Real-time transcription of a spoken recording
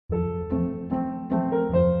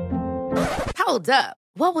Hold up.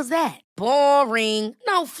 What was that? Boring.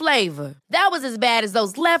 No flavor. That was as bad as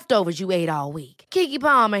those leftovers you ate all week. Keke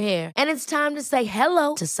Palmer here. And it's time to say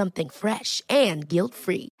hello to something fresh and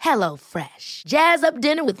guilt-free. Hello Fresh. Jazz up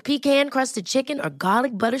dinner with pecan-crusted chicken or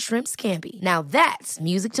garlic butter shrimp scampi. Now that's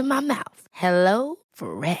music to my mouth. Hello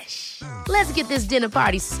Fresh. Let's get this dinner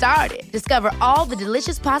party started. Discover all the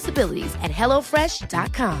delicious possibilities at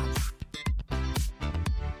hellofresh.com.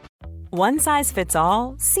 One size fits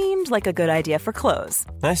all seemed like a good idea for clothes.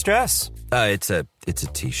 Nice dress. It's a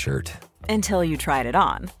t-shirt. Until you tried it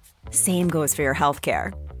on. Same goes for your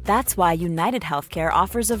healthcare. That's why United Healthcare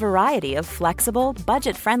offers a variety of flexible,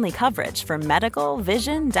 budget-friendly coverage for medical,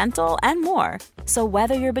 vision, dental, and more. So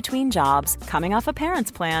whether you're between jobs, coming off a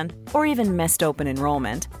parent's plan, or even missed open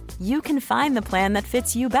enrollment, you can find the plan that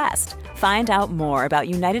fits you best. Find out more about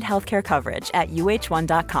United Healthcare coverage at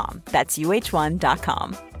uh1.com. That's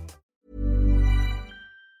uh1.com.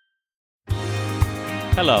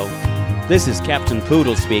 Hello, this is Captain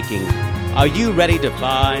Poodle speaking. Are you ready to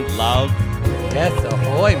find love? Yes,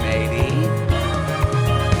 ahoy, matey.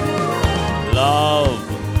 Love.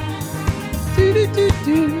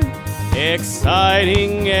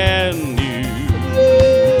 Exciting and new.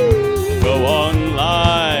 Go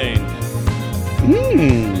online.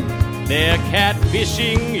 They're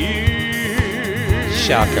catfishing you.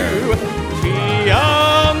 Shocker.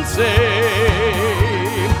 Fiancé.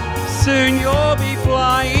 Soon you'll be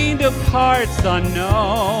flying to parts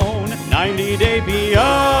unknown. 90-day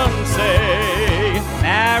Beyonce.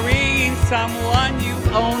 Marrying someone you've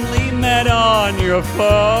only met on your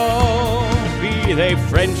phone. Be they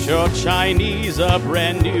French or Chinese, a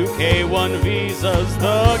brand new K1 visa's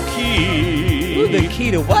the key. Ooh, the key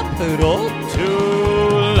to what, Poodle? To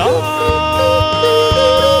love.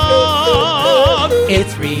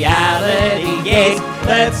 It's reality, yes,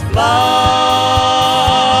 let's love.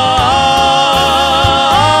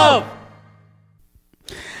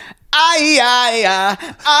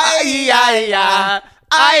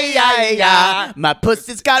 Ay, my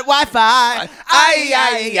pussy's got Wi-Fi. Ay,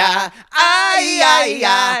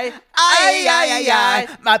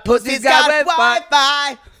 my pussy's got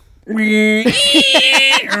Wi-Fi.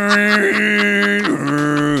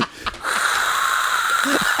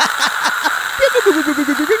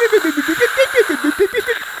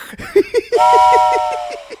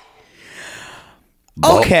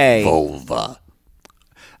 Okay. Vulva.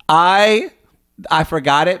 I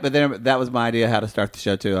forgot it, but then that was my idea how to start the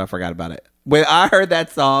show too. I forgot about it. When I heard that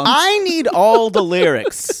song, I need all the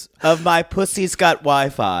lyrics of My Pussy's Got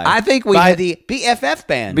Wi-Fi. I think we by the BFF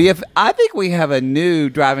band. I think we have a new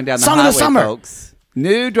driving down the Song highway, of the summer. folks.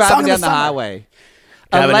 New driving down the highway.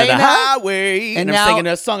 Driving down the Elena, highway, and I'm now- singing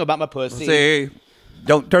a song about my pussy. See,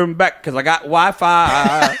 don't turn back because I got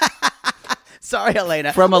Wi-Fi. Sorry,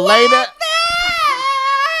 Elena. From Elena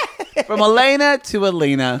to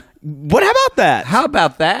Alina. What about that? How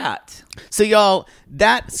about that? So, y'all,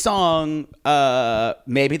 that song,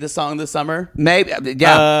 maybe the song of the summer. Maybe,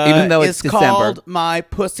 yeah. Even though it's December, called "My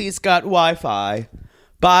Pussy's Got Wi-Fi"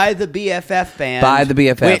 by the BFF band. By the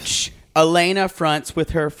BFF, which Elena fronts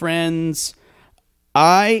with her friends.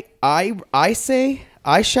 I say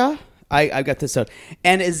Aisha. I got this out.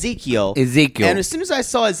 And Ezekiel. And as soon as I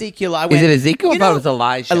saw Ezekiel, I went. Is it Ezekiel? I thought it was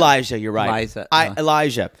Elijah. Elijah, you're right.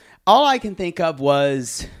 Elijah. All I can think of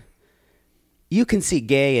was, you can see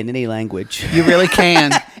gay in any language. You really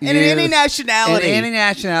can. In any nationality. In any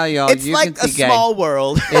nationality, y'all. It's you like can a see gay. small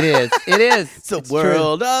world. It is. It is. It's a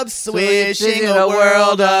world of swishing, a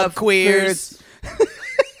world of queers.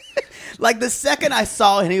 Like the second I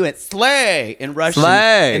saw him, he went slay in Russian.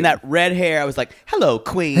 Slay. And that red hair, I was like, hello,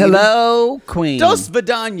 queen. Hello, queen. Dos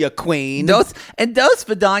Vidanya, queen. Dos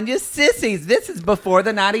Vidanya sissies. This is before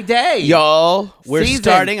the 90 days. Y'all, we're Season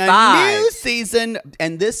starting 5. a new season.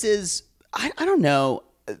 And this is, I don't know,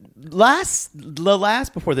 the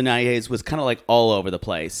last before the 90 days was kind of like all over the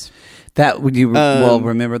place. That would you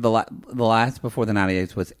remember the last before the 90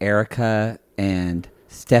 days was Erica and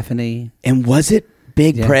Stephanie. And was it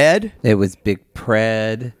Big Pred? It was Big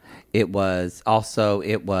Pred. It was the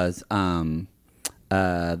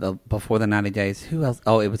before the 90 days. Who else?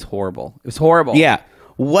 Oh, it was horrible. It was horrible. Yeah.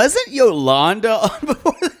 Wasn't Yolanda on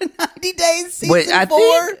before the 90 days season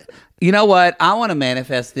 4? You know what? I want to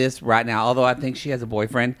manifest this right now. Although I think she has a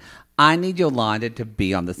boyfriend, I need Yolanda to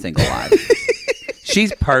be on the Single Life.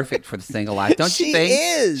 She's perfect for the Single Life, don't you think? She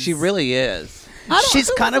is. She really is. She's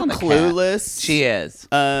kind of clueless. Cat. She is.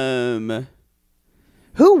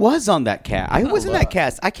 Who was on that cast? I was in that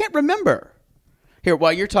cast. I can't remember. Here,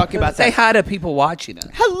 while you're talking about Say that, hi to people watching us.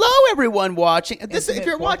 hello everyone watching. If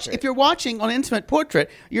you're watching on Intimate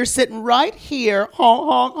Portrait, you're sitting right here,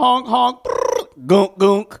 honk honk honk honk, Gunk,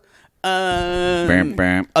 gunk. Bam,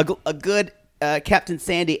 bam. A good Captain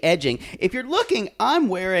Sandy edging. If you're looking, I'm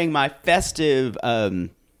wearing my festive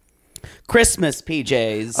Christmas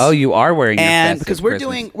PJs. Oh, you are wearing your and festive because we're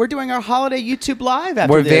Christmas. doing our holiday YouTube live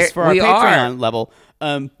after this for our Patreon level.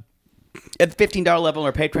 At the $15 level on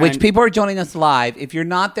our Patreon. Which people are joining us live. If you're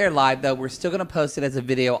not there live, though, we're still going to post it as a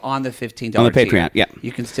video on the $15 on the Patreon. tier. Yeah,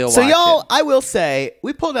 you can still. So watch y'all, it. I will say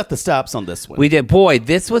we pulled out the stops on this one. We did. Boy,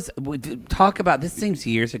 this was talk about. This seems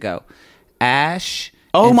years ago. Ash.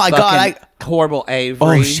 Oh and my God! Horrible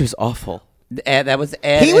Avery. Oh, she was awful. Ed, that was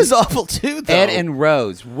Ed. He was awful too, though. Ed and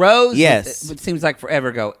Rose. Rose. Yes. It seems like forever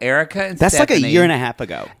ago. Erica and that's Stephanie. like a year and a half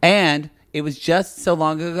ago. And it was just so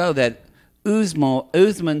long ago that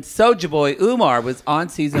Usman Soulja Boy Umar was on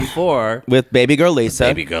season 4 with baby girl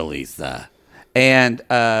Lisa.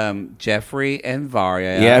 And Jeffrey and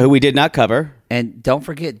Varya. Yeah, who we did not cover. And don't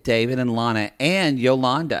forget David and Lana and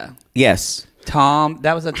Yolanda. Yes. Tom.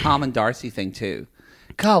 That was a Tom and Darcy thing too.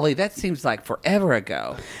 Golly, that seems like forever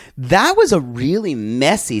ago. That was a really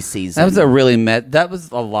messy season. That was a really that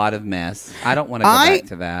was a lot of mess. I don't want to go back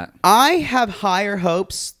to that. I have higher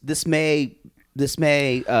hopes. This may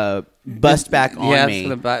bust back on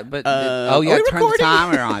me. But you're turn the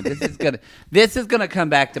timer on. This is gonna come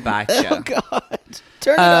back to bite you. Oh God,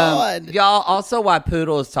 turn it on, y'all. Also, while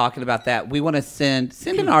Poodle is talking about that, we want to send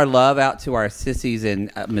in our love out to our sissies in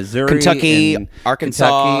Missouri, Kentucky, and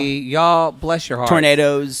Arkansas. Y'all, bless your heart.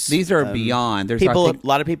 Tornadoes. These are beyond. There's a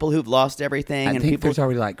lot of people who've lost everything. I think there's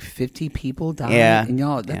already like 50 people dying. Yeah, and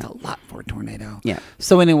y'all, that's a lot for a tornado. Yeah.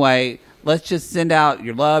 So anyway, let's just send out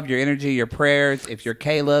your love, your energy, your prayers. If you're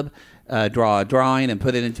Caleb, draw a drawing and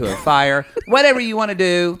put it into a fire. Whatever you want to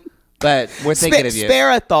do, but we're thinking of you.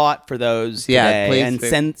 Spare a thought for those today,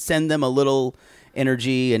 please, and send them a little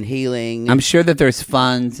energy and healing. I'm sure that there's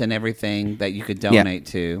funds and everything that you could donate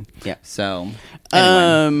to. Yeah. So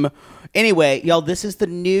anyway, y'all, this is the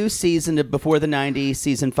new season of Before the 90s,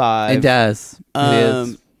 season 5. It does.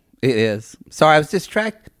 It is. Sorry, I was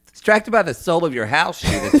distracted by the sole of your house shoe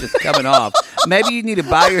that's just coming off. Maybe you need to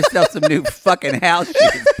buy yourself some new fucking house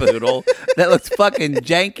shoes, Poodle. That looks fucking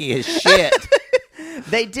janky as shit.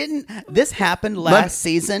 They didn't. This happened last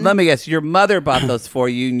season. Let me guess. Your mother bought those for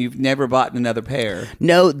you, and you've never bought another pair.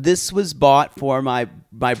 No, this was bought for my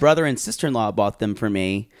brother and sister-in-law bought them for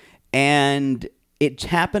me, and it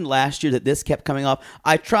happened last year that this kept coming off.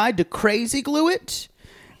 I tried to crazy glue it,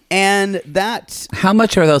 and that. How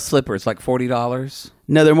much are those slippers? Like $40?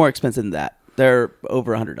 No, they're more expensive than that. They're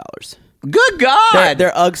over $100. Good God!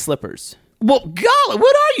 They're UGG slippers. Well, golly,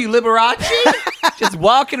 what are you, Liberace? Just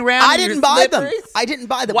walking around I in didn't your buy slippers? them. I didn't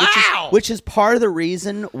buy them. Wow. Which is part of the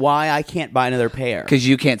reason why I can't buy another pair. Because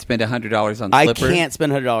you can't spend $100 on slippers? I can't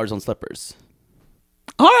spend $100 on slippers.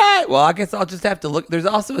 All right. Well, I guess I'll just have to look. There's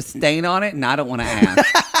also a stain on it, and I don't want to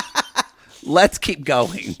ask. Let's keep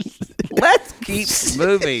going. Let's keep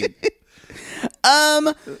moving.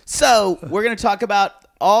 So we're going to talk about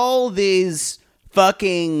all these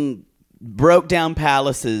fucking broke down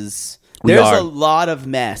palaces. There's a lot of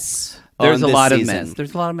mess. There's a lot of mess.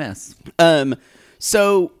 There's a lot of mess.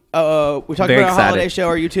 So we're talking about our holiday show,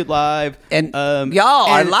 our YouTube live, and y'all,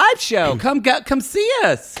 our live show. Come see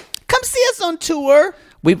us. Come see us on tour.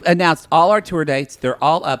 We've announced all our tour dates. They're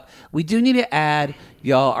all up. We do need to add,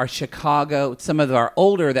 y'all, our Chicago, some of our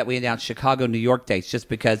older that we announced Chicago, New York dates, just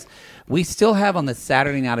because we still have on the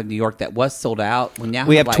Saturday night of New York that was sold out.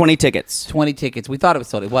 We have 20 tickets. 20 tickets. We thought it was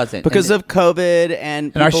sold. It wasn't. Because of COVID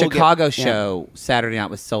and our Chicago show Saturday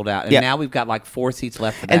night was sold out. And now we've got like 4 seats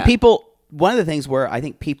left for that. And one of the things where I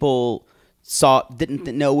think people didn't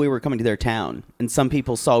know we were coming to their town, and some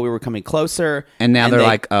people saw we were coming closer, and now they're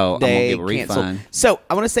like, "Oh, I'm gonna give a refund." Canceled. So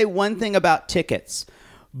I want to say one thing about tickets: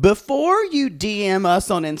 before you DM us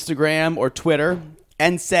on Instagram or Twitter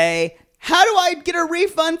and say, "How do I get a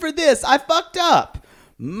refund for this? I fucked up."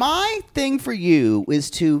 My thing for you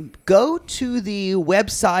is to go to the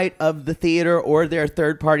website of the theater or their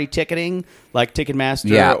third-party ticketing, like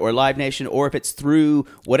Ticketmaster or Live Nation, or if it's through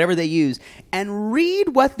whatever they use, and read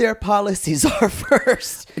what their policies are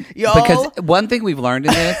first, y'all. Because one thing we've learned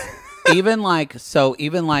in this, even like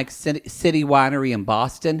City Winery in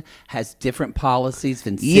Boston has different policies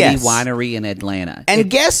than City Winery in Atlanta. And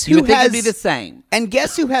guess who you would think it'd be the same. And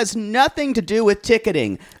guess who has nothing to do with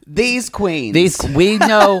ticketing? These queens. We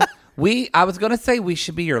know. I was going to say we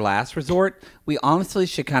should be your last resort. We honestly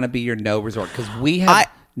should kind of be your no resort because we have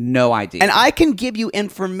no idea. And I can give you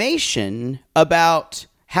information about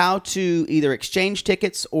how to either exchange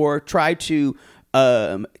tickets or try to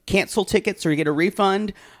cancel tickets or get a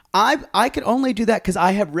refund. I could only do that because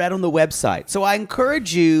I have read on the website. So I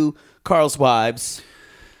encourage you, Carl's Wives,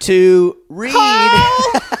 to read.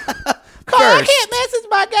 Carl, I First. can't message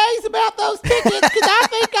my gays about those tickets because I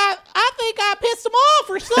think I pissed them off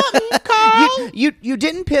or something, Carl. You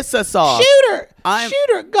didn't piss us off. Shooter,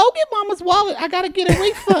 go get Mama's wallet. I gotta get a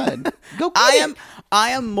refund. Go get it. I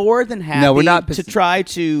am more than happy No, we're not to try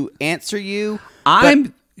to answer you.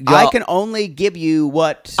 I'm- but y'all- I can only give you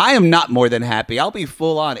what I am not more than happy. I'll be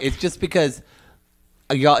full on. It's just because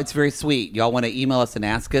y'all, it's very sweet. Y'all want to email us and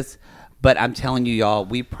ask us, but I'm telling you, y'all,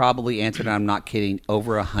 we probably answered, and I'm not kidding,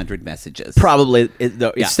 over 100 messages. probably.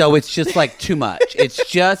 So it's just like too much. It's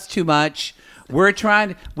just too much.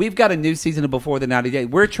 We've got a new season of Before the 90 Day.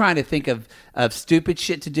 We're trying to think of stupid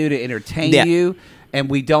shit to do to entertain you, and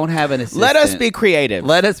we don't have an assistant. Let us be creative.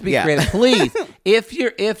 Let us be creative. Please.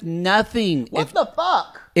 If nothing. What the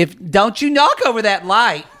fuck? Don't you knock over that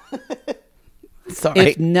light.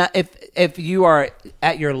 Sorry. If you are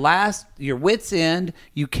at your wit's end,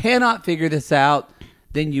 you cannot figure this out,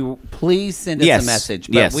 then you please send us Yes. a message.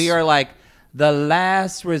 But Yes. we are like the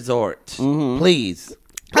last resort. Please.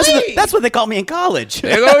 That's what they called me in college.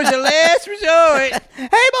 There goes the last resort.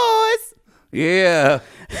 Hey, boys. Yeah.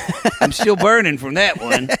 I'm still burning from that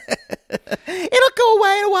one. It'll go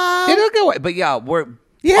away in a while. It'll go away. But yeah, we're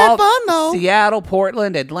You had fun, though. Seattle,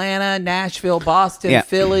 Portland, Atlanta, Nashville, Boston, Yeah.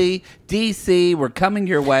 Philly, DC. We're coming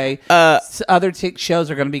your way. Other shows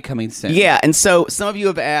are going to be coming soon. Yeah, and so some of you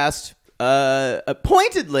have asked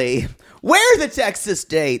pointedly, where are the Texas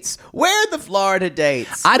dates? Where are the Florida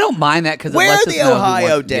dates? I don't mind that because Where are the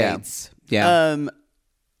Ohio dates? dates? Yeah.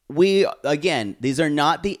 These are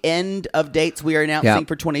not the end of dates we are announcing Yeah.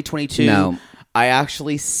 for 2022. No. I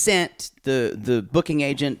actually sent the booking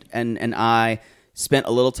agent and I spent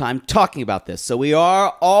a little time talking about this. So we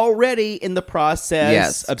are already in the process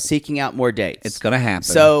Yes. of seeking out more dates. It's going to happen.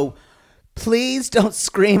 So please don't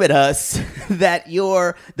scream at us that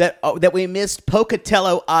we missed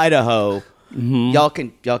Pocatello, Idaho. Y'all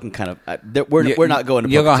can kind of we're not going to.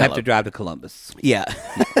 You're Pocatello. going to have to drive to Columbus. Yeah,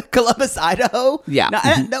 Columbus, Idaho. Yeah.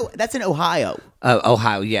 No, that's in Ohio.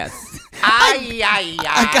 Ohio, yes. I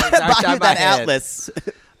gotta buy you that atlas.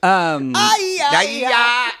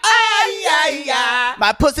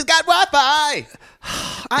 My pussy's got Wi-Fi.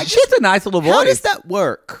 She has a nice little voice. How does that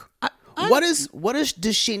work?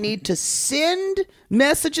 Does she need to send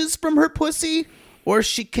messages from her pussy, or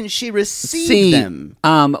can she receive them?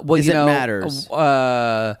 Well, Is you it know, matters?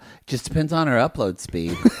 Just depends on her upload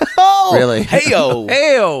speed. Oh, Really? Heyo.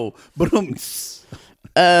 Heyo.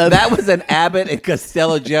 That was an Abbott and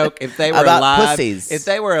Costello joke. If they were About alive, pussies. If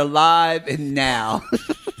they were alive and now,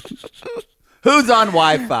 who's on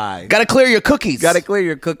Wi-Fi? Gotta clear your cookies. Got to clear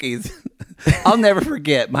your cookies. I'll never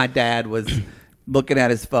forget. My dad was looking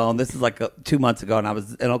at his phone. This is like 2 months ago, and I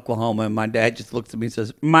was in Oklahoma, and my dad just looks at me and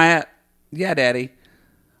says, yeah, Daddy,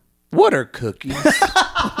 what are cookies?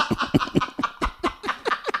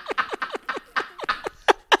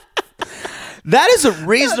 That is a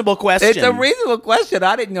reasonable question. It's a reasonable question.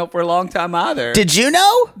 I didn't know for a long time either. Did you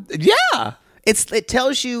know? Yeah. It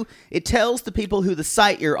tells the people who the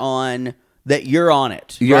site you're on that you're on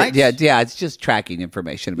it, right? Yeah. It's just tracking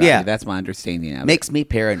information about you. That's my understanding of it. Makes me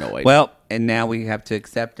paranoid. Well, and now we have to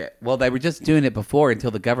accept it. Well, they were just doing it before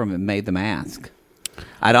until the government made them ask.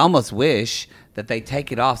 I'd almost wish that they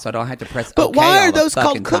take it off so I don't have to press but OK why all are the those called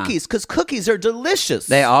fucking time. cookies? Because cookies are delicious.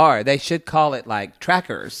 They are. They should call it like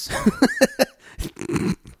trackers.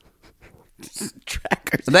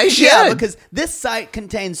 trackers. They should. Yeah, because this site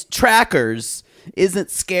contains trackers. Isn't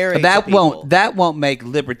scary. That to people. won't make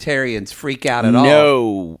libertarians freak out at all.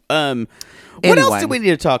 No. What Anyway. else do we need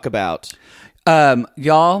to talk about?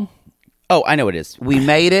 Y'all, Oh, I know it is. we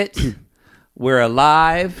made it. We're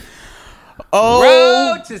alive.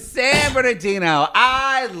 Oh, Road to San Bernardino.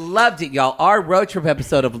 I loved it, y'all. Our road trip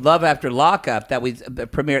episode of Love After Lockup that we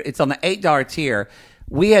premiered, it's on the $8 tier.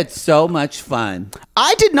 We had so much fun.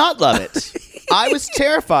 I did not love it. I was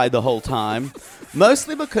terrified the whole time,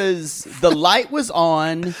 mostly because the light was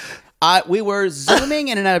on. We were zooming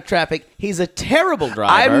in and out of traffic. He's a terrible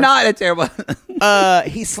driver. I'm not a terrible...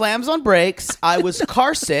 He slams on brakes. I was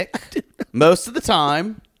car sick most of the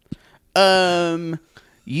time.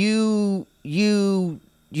 You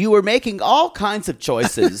were making all kinds of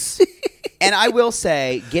choices. And I will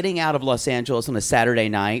say, getting out of Los Angeles on a Saturday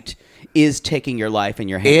night is taking your life in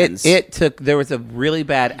your hands. There was a really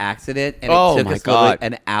bad accident, and Oh, it took my us literally God.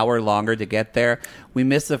 an hour longer to get there. We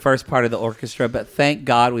missed the first part of the orchestra, but thank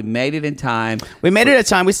God we made it in time. We made it at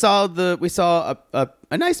time. We saw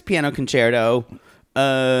a nice piano concerto,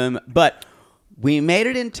 but we made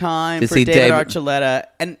it in time To for see David David- Archuleta.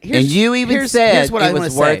 And you even said what it I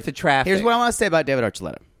was wanna worth say. the traffic. Here's what I want to say about David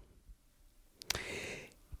Archuleta.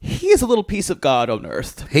 He is a little piece of God on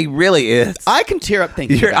earth. He really is. I can tear up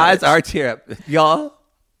thinking Your about eyes it. are tear up, y'all.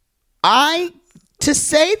 To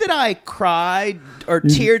say that I cried or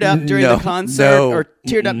teared up during No, the concert no. or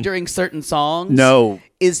teared up during certain songs No.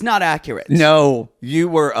 is not accurate. No, you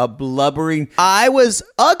were a blubbering. I was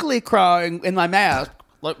ugly crying in my mask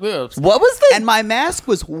like this. What was the And my mask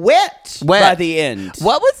was wet by the end.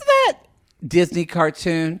 What was that Disney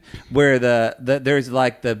cartoon where there's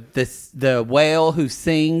like the whale who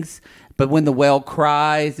sings, but when the whale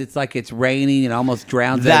cries, it's like it's raining and almost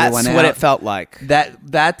drowns everyone out. That's what it felt like.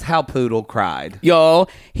 That's how Poodle cried. Y'all,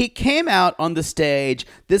 he came out on the stage,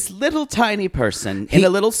 this little tiny person in a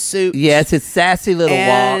little suit. Yes, his sassy little walk.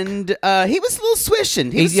 And he was a little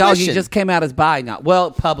swishing. He was Y'all, swishing. he just came out as bi now.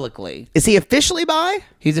 Well, publicly. Is he officially bi?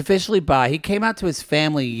 He's officially bi. He came out to his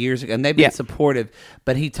family years ago, and they've been supportive.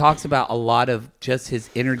 But he talks about a lot of just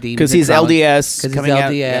his inner demons. Because he's LDS. Because he's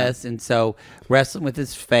LDS, and so wrestling with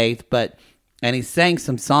his faith. And he sang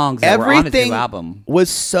some songs that were on his new album.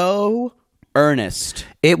 Was so earnest.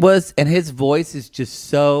 It was, and his voice is just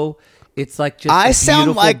so. It's like just I a sound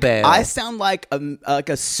beautiful like bell. I sound like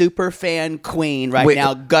a super fan queen right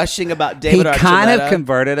now, gushing about David Archuleta. He kind of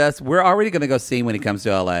converted us. We're already going to go see him when he comes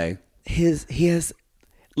to LA. He has,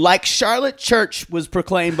 like Charlotte Church was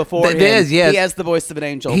proclaimed before him. Yes. He has the voice of an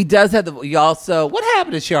angel. He does have the. Y'all, so what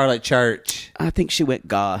happened to Charlotte Church? I think she went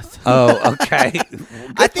goth. Oh, okay.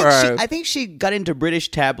 I think she got into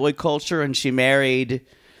British tabloid culture and she married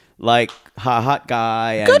like a hot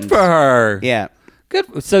guy. And, Good for her. Yeah.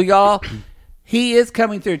 Good. So y'all, he is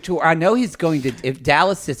coming through a tour. I know he's going to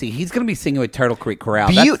Dallas Sissy. He's going to be singing with Turtle Creek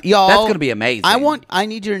Chorale. Y'all, that's going to be amazing. I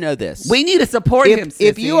need you to know this. We need to support him.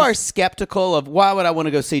 If you are skeptical of why would I want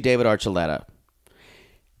to go see David Archuleta,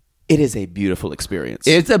 it is a beautiful experience.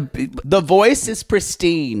 The voice is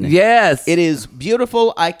pristine. Yes, it is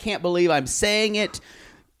beautiful. I can't believe I'm saying it.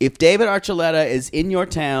 If David Archuleta is in your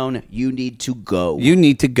town, you need to go. You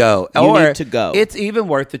need to go. Need to go. It's even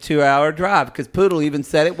worth the 2-hour drive because Poodle even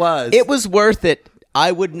said it was. It was worth it.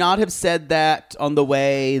 I would not have said that on the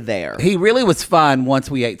way there. He really was fun once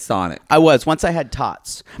we ate Sonic. I was, once I had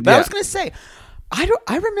tots. But I was going to say,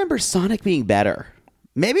 I remember Sonic being better.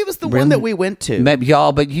 Maybe it was the one that we went to. Maybe,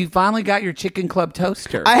 y'all, but you finally got your Chicken Club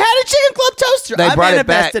toaster. I had a Chicken Club toaster. They I brought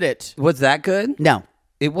manifested it. Was that good? No.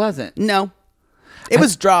 It wasn't. No. It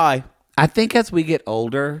was dry. I think as we get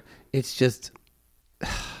older, it's just...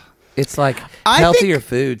 It's like healthier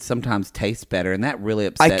food sometimes tastes better, and that really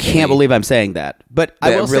upsets me. I can't believe I'm saying that. But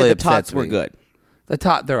I will say the tots were good.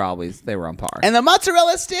 They were on par. And the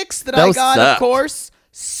mozzarella sticks that I got, of course,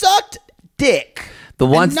 sucked dick. The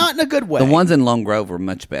ones, not in a good way. The ones in Lone Grove were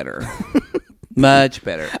much better. Much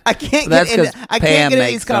better. I can't get into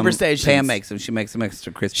these conversations. Pam makes them. She makes them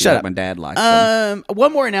extra crispy like my dad likes them.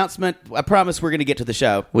 One more announcement. I promise we're going to get to the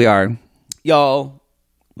show. We are. Y'all,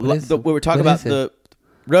 we were talking about the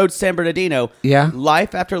Road San Bernardino. Yeah.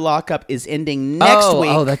 Life After Lockup is ending next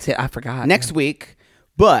week. Oh, that's it. I forgot. Next week.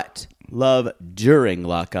 But Love During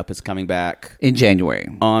Lockup is coming back. In January.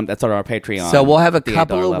 That's on our Patreon. So we'll have a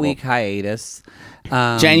couple of week hiatus.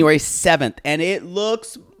 January 7th. And it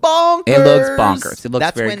looks bonkers. It looks bonkers. It looks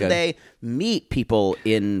That's very when good. they meet people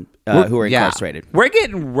who are incarcerated. We're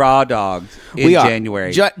getting raw dogged in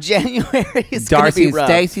January. January is going to be rough.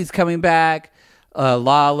 Darcy Stacy's coming back.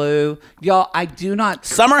 Lalu. Y'all, I do not...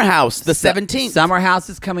 Summer House, the 17th. Summer House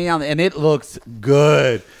is coming out, and it looks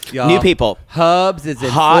good. Y'all. New people. Hubs is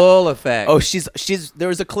in full effect. Oh, there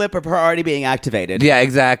was a clip of her already being activated. Yeah,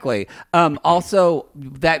 exactly. Also,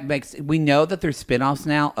 we know that there's spinoffs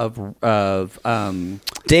now of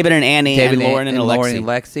David and Annie and Lauren and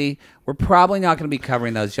Alexi. We're probably not going to be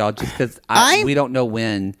covering those, y'all, just because we don't know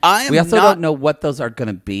when. We also don't know what those are going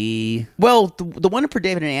to be. Well, the one for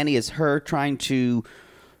David and Annie is her trying to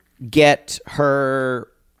get her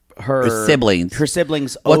siblings. Her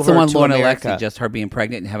siblings What's over the one to Lauren America. Alexi? Just her being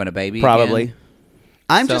pregnant and having a baby? Probably. Again?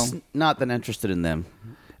 I'm just not that interested in them.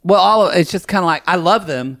 Well, it's just kind of like I love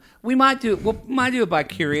them. We might do it by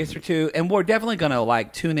Curious or two, and we're definitely gonna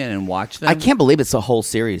tune in and watch them. I can't believe it's a whole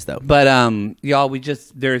series though. But y'all,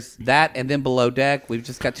 there's that, and then Below Deck. We've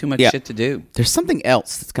just got too much shit to do. There's something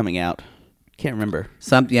else that's coming out. Can't remember.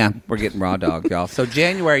 We're getting raw dog, y'all. So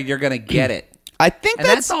January, you're gonna get it. I think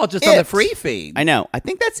that's all just on the free feed. I know. I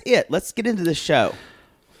think that's it. Let's get into the show.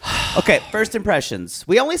 Okay, first impressions.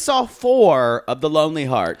 We only saw 4 of the Lonely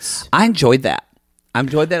Hearts. I enjoyed that.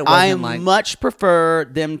 It wasn't much prefer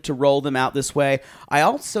them to roll them out this way. I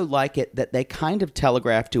also like it that they kind of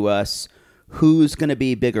telegraph to us who's going to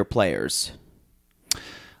be bigger players.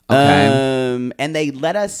 Okay. And they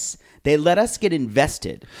let us get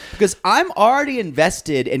invested because I'm already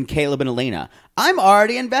invested in Caleb and Alina. I'm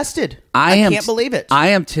already invested. I can't believe it. I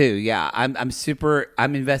am too. Yeah, I'm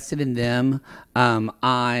invested in them. I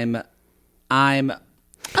don't know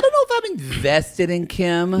if I'm invested in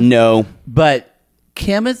Kim. No, but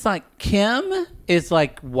Kim is like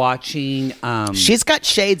watching. She's got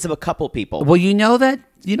shades of a couple people. Well, you know that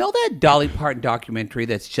Dolly Parton documentary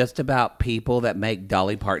that's just about people that make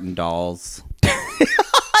Dolly Parton dolls.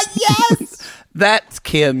 Yes. That's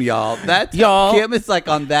Kim, y'all. Kim is like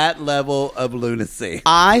on that level of lunacy.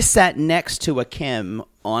 I sat next to a Kim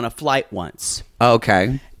on a flight once.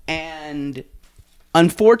 Okay. And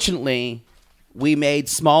unfortunately, we made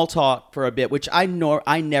small talk for a bit, which I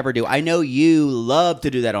never do. I know you love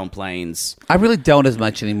to do that on planes. I really don't as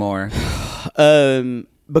much anymore.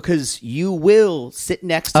 Because you will sit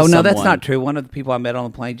next to someone. Oh, no, that's not true. One of the people I met on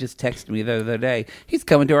the plane just texted me the other day. He's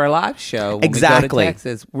coming to our live show when we go to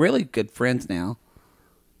Texas. Really good friends now.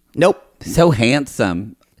 Nope. So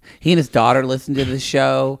handsome. He and his daughter listen to the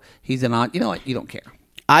show. He's an aunt. You know what? You don't care.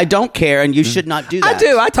 I don't care, and you should not do that. I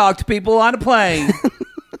do. I talk to people on a plane.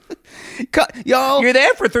 Y'all, you're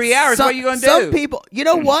there for 3 hours. What are you going to do? Some people, you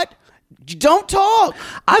know what? You don't talk.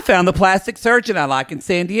 I found the plastic surgeon I like in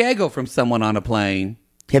San Diego from someone on a plane.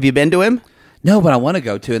 Have you been to him? No, but I want to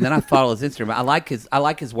go to. And then I follow his Instagram. I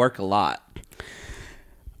like his work a lot.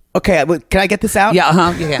 Okay, can I get this out?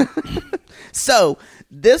 Yeah, yeah. So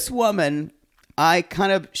this woman,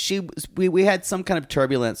 we had some kind of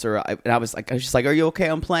turbulence, and I was just like, "Are you okay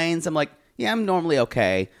on planes?" I'm like, "Yeah, I'm normally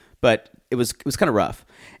okay," but it was kind of rough.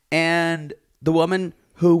 And the woman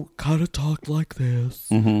who kind of talked like this,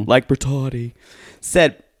 like Bertotti,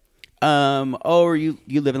 said, "Oh, you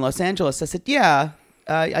live in Los Angeles?" I said, "Yeah,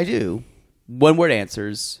 I do." One word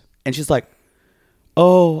answers, and she's like,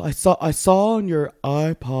 "Oh, I saw on your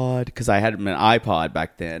iPod," because I had an iPod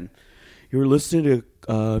back then. You were listening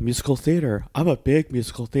to musical theater. I'm a big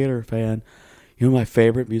musical theater fan. You know what my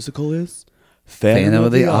favorite musical is? Phantom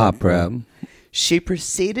of the Opera. She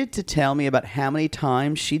proceeded to tell me about how many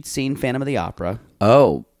times she'd seen Phantom of the Opera.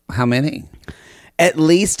 Oh, how many? At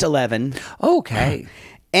least 11. Okay.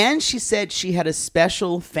 And she said she had a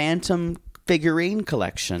special Phantom figurine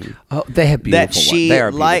collection. Oh, they have beautiful that she ones. They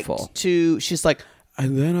are liked beautiful. She's like,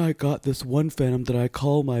 and then I got this one Phantom that I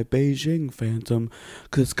call my Beijing Phantom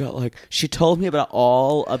because it's got she told me about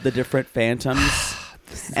all of the different Phantoms.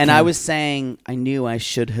 And I was saying, I knew I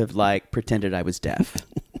should have pretended I was deaf.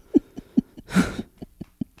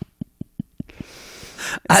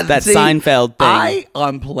 That Seinfeld thing. I,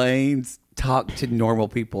 on planes, talk to normal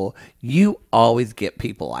people. You always get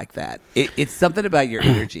people like that. It's something about your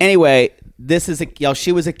energy. Anyway, this is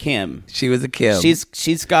she was a Kim. She was a Kim.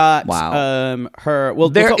 She's got her.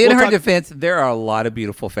 Well, in her defense, there are a lot of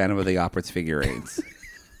beautiful Phantom of the Opera figurines.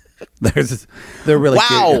 They're really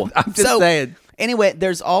cute. I'm just saying. Anyway,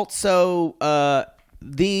 there's also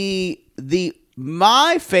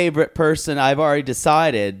my favorite person I've already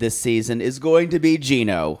decided this season is going to be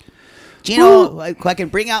Gino. Gino, I can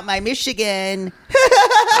bring out my Michigan.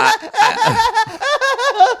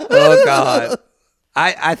 Oh God.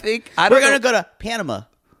 I think we're going to go to Panama.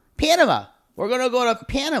 We're going to go to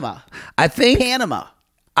Panama. I think Panama.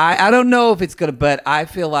 I don't know if it's going to, but I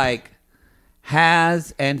feel like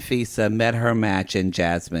Haz and Fisa met her match in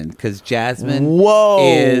Jasmine because Jasmine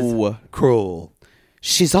is cruel.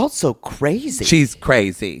 She's also crazy. She's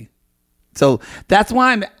crazy. So that's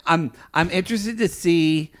why I'm interested to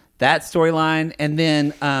see that storyline, and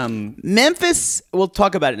then Memphis. We'll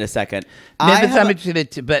talk about it in a second. Memphis, I'm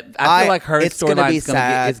interested to, but I feel like her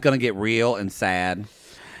storyline is going to get real and sad.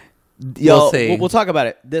 We'll see. We'll talk about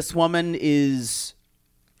it. This woman is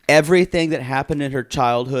everything that happened in her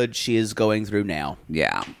childhood. She is going through now.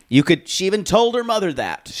 Yeah, She even told her mother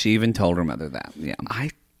that. Yeah, I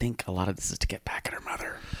think a lot of this is to get back at her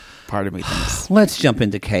mother. Part of me thinks. Let's jump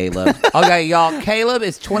into Caleb. Okay, y'all. Caleb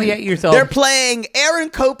is 28 years old. They're playing Aaron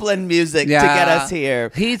Copland music to get us here.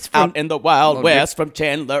 He's from out in the Wild West from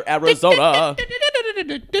Chandler, Arizona.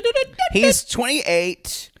 He's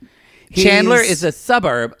 28. Chandler is a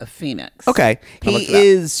suburb of Phoenix. Okay. He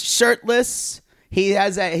is shirtless. He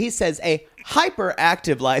says a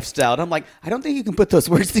hyperactive lifestyle. And I'm like, I don't think you can put those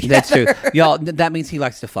words together. That's true. Y'all, that means he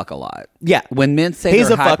likes to fuck a lot. Yeah. When men say he's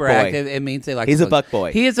they're a hyperactive, fuck boy. it means they like He's to a fuck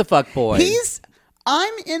boy. He is a fuck boy.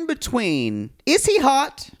 I'm in between. Is he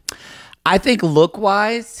hot? I think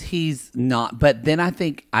look-wise, he's not. But then I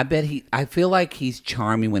feel like he's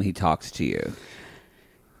charming when he talks to you.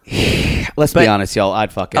 Let's be honest, y'all.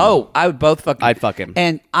 I'd fuck him. Oh, I would both fuck him. I'd fuck him.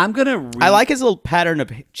 And I'm gonna. I like his little pattern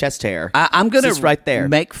of chest hair. I'm gonna It's right there.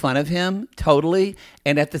 make fun of him totally,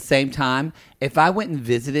 and at the same time, if I went and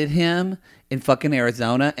visited him in fucking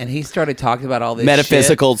Arizona and he started talking about all this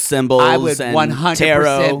metaphysical shit, symbols, I would and 100%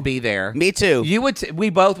 tarot. be there. Me too. You would. We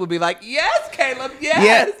both would be like, yes, Caleb.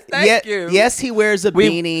 Yes, thank you. Yes, he wears a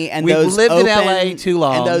beanie and we've those lived open, in LA too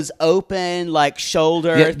long. and those open like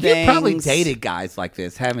shoulder Yeah, things. you've probably dated guys like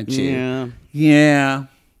this, haven't you? Yeah. Yeah.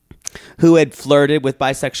 Who had flirted with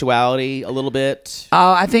bisexuality a little bit.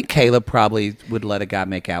 Oh, I think Caleb probably would let a guy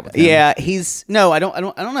make out with him. Yeah, he's no, I don't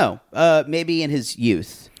know. Maybe in his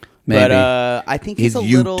youth, Maybe. but I think he's His a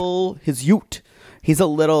youth. little his youth. He's a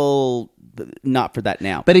little not for that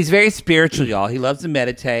now. But he's very spiritual, y'all. He loves to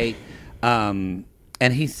meditate. And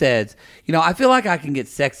he says, I feel like I can get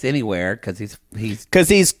sex anywhere because he's Because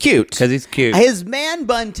he's cute. because he's cute. His man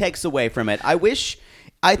bun takes away from it.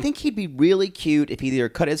 I think he'd be really cute if he either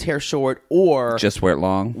cut his hair short or Just wear it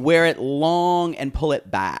long. wear it long and pull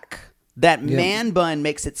it back. That man bun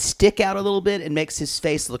makes it stick out a little bit and makes his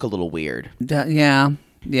face look a little weird. Yeah.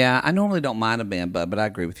 I normally don't mind a man bun, but I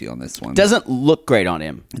agree with you on this one. Doesn't look great on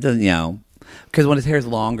him. It doesn't, because when his hair's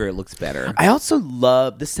longer, it looks better. I also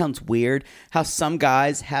love, this sounds weird, how some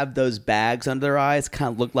guys have those bags under their eyes,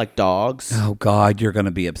 kind of look like dogs. Oh, God, you're going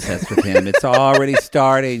to be obsessed with him. It's already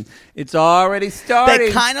starting. It's already starting.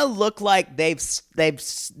 They kind of look like they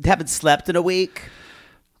haven't slept in a week.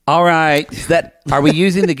 All right. Are we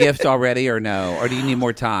using the gift already or no? Or do you need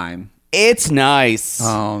more time? It's nice.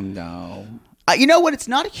 Oh, no. You know what? It's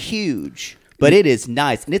not huge, but it is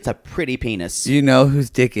nice, and it's a pretty penis. Do you know whose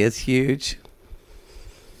dick is huge?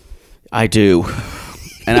 I do,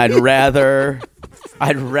 and I'd rather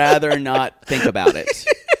not think about it.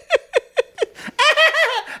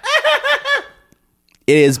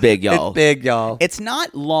 It is big, y'all. It's big, y'all. It's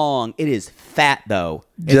not long. It is fat, though.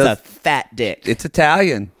 It's Just- a fat dick. It's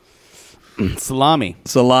Italian. Salami.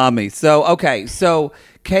 Salami. So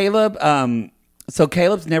Caleb,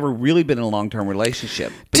 Caleb's never really been in a long-term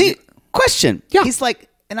relationship. But Question. Yeah. He's like,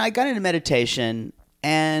 and I got into meditation,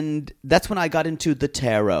 and that's when I got into the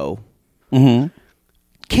tarot. Mm-hmm.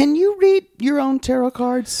 Can you read your own tarot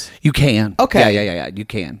cards? you can. Okay. Yeah. You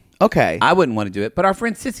can. Okay. I wouldn't want to do it, but our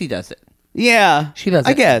friend Sissy does it. Yeah. She does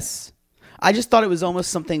I it. guess. I just thought it was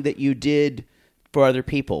almost something that you did for other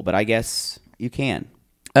people, but I guess you can.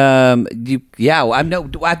 I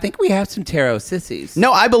think we have some tarot sissies.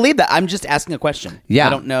 No, I believe that. I'm just asking a question. Yeah. I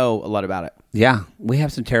don't know a lot about it. Yeah, we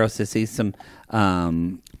have some tarot sissies. Some.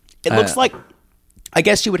 It looks like, I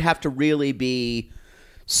guess you would have to really be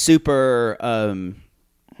super, I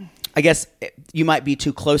guess you might be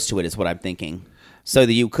too close to it is what I'm thinking. So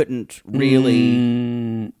that you couldn't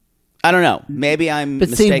really, I don't know. Maybe I'm But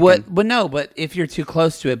mistaken. see what? But no. But if you're too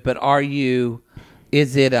close to it, but are you?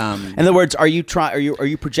 Is it? In other words, are you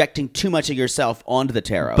projecting too much of yourself onto the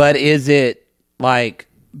tarot? But is it like?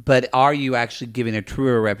 But are you actually giving a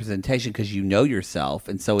truer representation because you know yourself,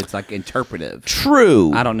 and so it's like interpretive?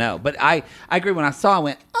 True. I don't know, but I agree. When I saw,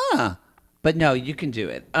 it, I went, but no, you can do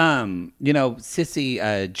it.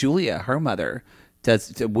 Sissy Julia, her mother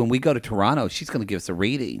does. When we go to Toronto, she's going to give us a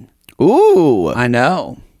reading. Ooh. I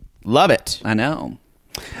know. Love it. I know.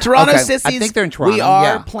 Toronto Okay, sissies. I think they're in Toronto. We are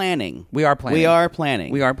yeah. planning. We are planning. We are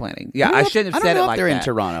planning. We are planning. Yeah, I don't I know- shouldn't I have don't said know it if like they're in that.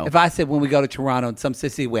 Toronto. If I said when we go to Toronto and some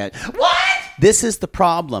sissy went, what? This is the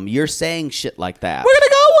problem. You're saying shit like that. We're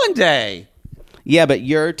gonna go one day. Yeah, but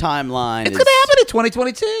your timeline It's is... gonna happen in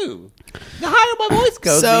 2022. The higher my voice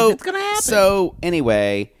goes, means it's gonna happen. So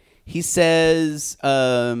anyway, he says,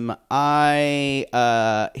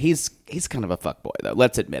 he's kind of a fuckboy though.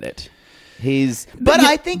 Let's admit it.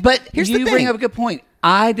 I think. But here's you the thing. bring up a good point.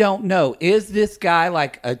 I don't know. Is this guy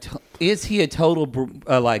like is he a total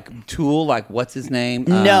like tool? Like what's his name?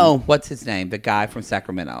 No. What's his name? The guy from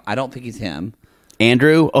Sacramento. I don't think he's him.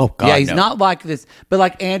 Andrew? Oh God, yeah, he's no. not like this. But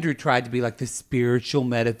like Andrew tried to be like this spiritual,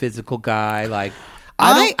 metaphysical guy. Like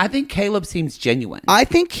I think Caleb seems genuine. I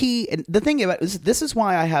think the thing about this is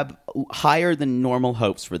why I have higher than normal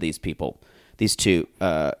hopes for these people. These two,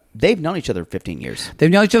 they've known each other 15 years.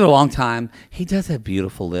 They've known each other a long time. He does have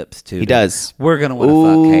beautiful lips too. He does. We're gonna want to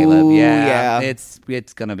fuck Caleb. Yeah.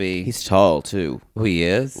 It's gonna be. He's tall too. Who he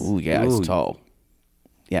is. Ooh, yeah, he's tall.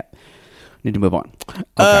 Yeah. Need to move on.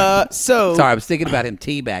 Sorry, I was thinking about him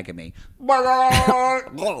teabagging me.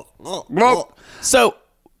 So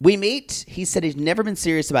we meet. He said he's never been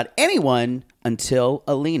serious about anyone until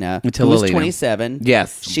Alina, Until who was Alina. 27.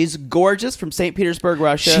 Yes. She's gorgeous from St. Petersburg,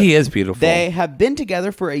 Russia. She is beautiful. They have been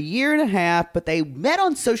together for a year and a half, but they met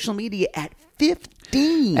on social media at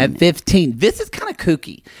 15. At 15. This is kind of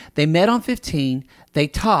kooky. They met on 15. They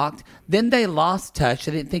talked. Then they lost touch.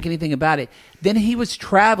 They didn't think anything about it. Then he was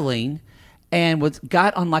traveling and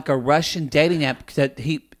got on like a Russian dating app that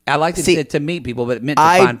I like to say to meet people, but it meant to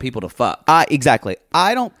find people to fuck. Exactly.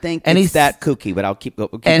 I don't think it's that kooky, but I'll keep going.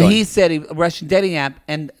 And he said a Russian dating app,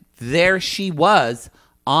 and there she was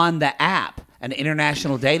on the app, an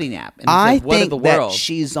international dating app. And I said, what think in the world? that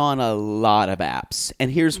she's on a lot of apps,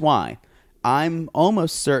 and here's why. I'm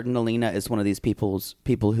almost certain Alina is one of these people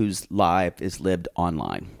whose life is lived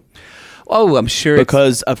online. Oh, I'm sure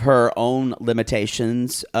because of her own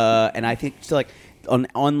limitations, and I think like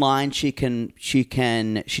online she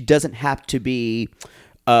doesn't have to be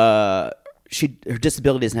her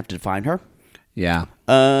disability doesn't have to define her. Yeah.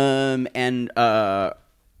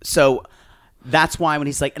 So that's why when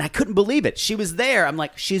he's like, and I couldn't believe it, she was there. I'm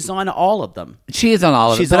like, she's on all of them. She is on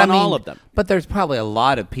all of them. She's on all of them. But there's probably a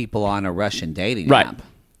lot of people on a Russian dating app.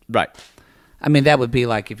 Right. I mean, that would be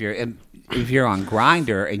like if you're on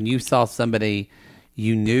Grindr and you saw somebody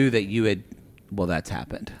you knew that you had. Well, that's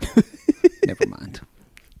happened. Never mind.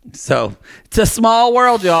 So it's a small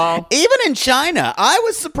world, y'all. Even in China, I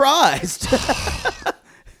was surprised.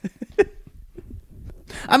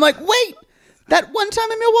 I'm like, wait, that one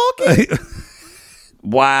time in Milwaukee.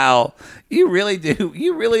 Wow. You really do.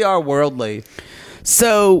 You really are worldly.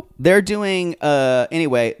 So they're doing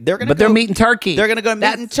anyway. They're meeting Turkey. They're gonna go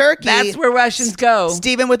meet in Turkey. That's where Russians go.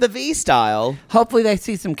 Stephen with a V style. Hopefully they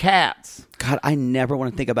see some cats. God, I never want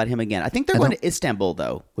to think about him again. I think they're going to Istanbul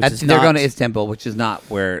though. They're going to Istanbul, which is not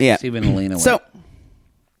where Stephen and Alina went. So,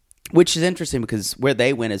 which is interesting because where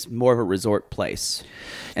they went is more of a resort place,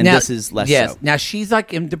 and this is less so. Now she's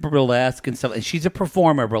like into burlesque and stuff, and she's a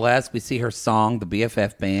performer burlesque. We see her song, the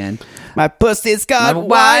BFF band. My pussy's got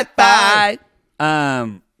Wi-Fi.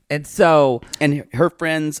 And so, and her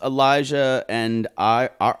friends Elijah and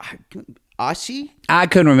Ashi. I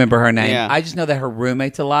couldn't remember her name. Yeah. I just know that her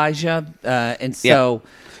roommate's Elijah, and so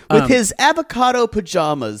with his avocado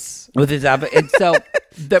pajamas, and so,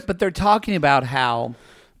 but they're talking about how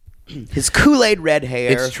his Kool-Aid red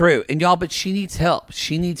hair. It's true, and y'all, but she needs help.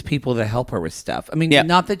 She needs people to help her with stuff. I mean,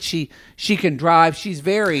 not that she can drive. She's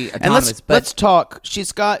very autonomous. And let's talk.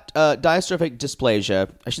 She's got dystrophic dysplasia.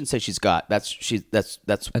 I shouldn't say she's got. That's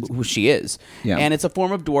who she is. Yeah. And it's a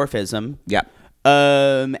form of dwarfism. Yeah.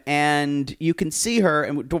 And you can see her,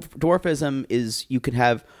 and dwarfism is you can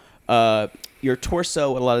have your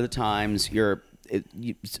torso a lot of the times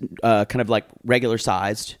kind of like regular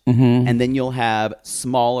sized, and then you'll have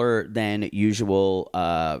smaller than usual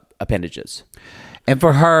appendages. And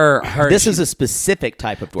for her this is a specific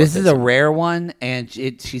type of dwarfism. This is a rare one, and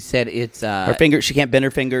she said it's her fingers. She can't bend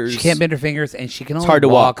her fingers. She can't bend her fingers, and she can only hard to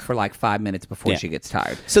walk for like 5 minutes before she gets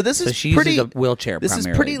tired. So she uses a wheelchair. This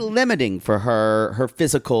primarily. is pretty limiting for her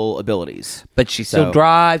physical abilities. But she still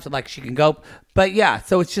drives, like she can go. But yeah,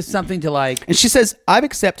 so it's just something to like. And she says, "I've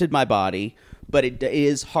accepted my body, but it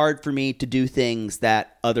is hard for me to do things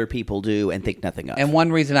that other people do and think nothing of." And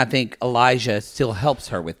one reason I think Elijah still helps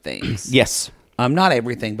her with things. Yes. Not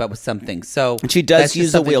everything, but with some things. So and she does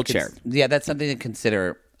use a wheelchair. That's something to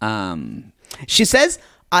consider. She says,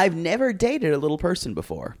 "I've never dated a little person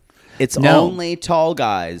before. It's only tall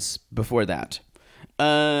guys before that."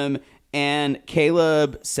 And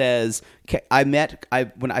Caleb says, as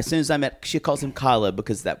soon as I met, she calls him Caleb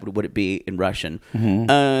because that would it be in Russian.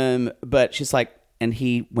 Mm-hmm. But she's like, and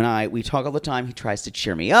we talk all the time. He tries to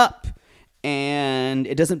cheer me up, and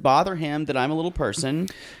it doesn't bother him that I'm a little person.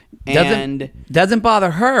 Doesn't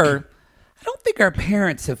bother her. I don't think our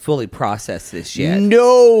parents have fully processed this yet.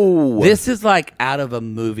 No, this is like out of a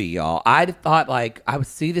movie, y'all. I thought like I would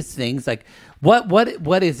see these things like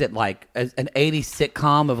what is it like an 80s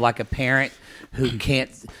sitcom of like a parent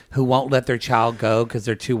who won't let their child go because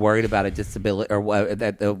they're too worried about a disability or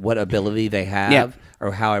what ability they have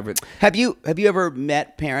or however. Have you ever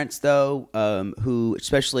met parents though who,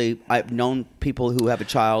 especially I've known people who have a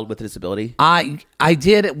child with a disability? I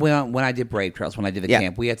did when I did Brave Trails, when I did the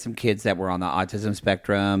camp. We had some kids that were on the autism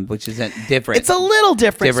spectrum, which isn't different. It's a little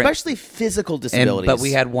different. Especially physical disabilities. But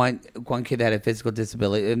we had one kid that had a physical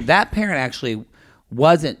disability, and that parent actually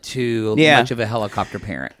wasn't too much of a helicopter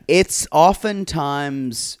parent. It's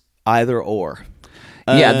oftentimes either or.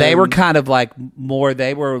 They were kind of like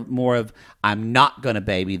they were more of, I'm not going to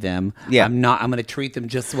baby them. Yeah. I'm going to treat them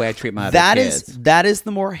just the way I treat my other kids. That is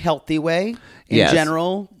the more healthy way in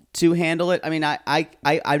general to handle it. I mean,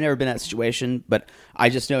 I've never been in that situation, but I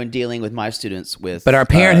just know in dealing with my students with But our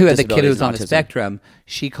parent who had the kid who was on the spectrum,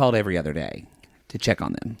 she called every other day to check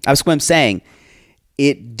on them. That's what I'm saying.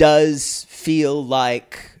 It does feel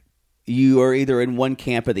like you are either in one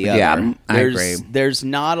camp or the other. Yeah, I agree. There's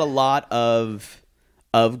not a lot of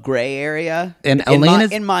of gray area. And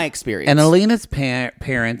in my experience. And Alina's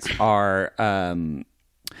parents are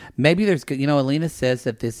maybe there's Alina says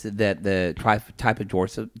that the type of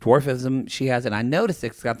dwarfism she has, and I noticed it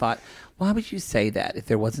because I thought, why would you say that if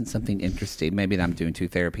there wasn't something interesting? Maybe I'm doing too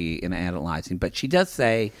therapy and analyzing, but she does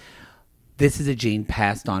say this is a gene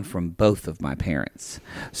passed on from both of my parents.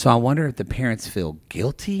 So I wonder if the parents feel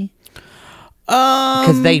guilty.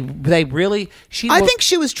 Because they really... I think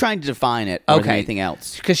she was trying to define it more than anything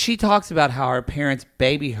else. Because she talks about how her parents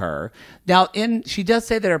baby her. Now, she does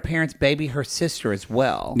say that her parents baby her sister as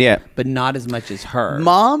well. Yeah. But not as much as her.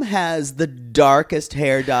 Mom has the darkest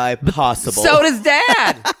hair dye possible. So does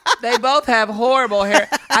Dad. They both have horrible hair.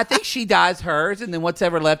 I think she dyes hers, and then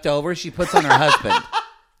whatever left over, she puts on her husband.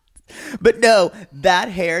 But no, that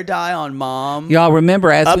hair dye on Mom... Y'all remember,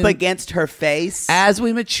 against her face... As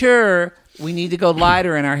we mature... We need to go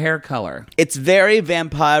lighter in our hair color. It's very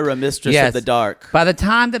Vampira, Mistress of the Dark. By the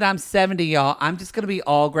time that I'm 70, y'all, I'm just going to be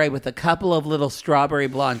all gray with a couple of little strawberry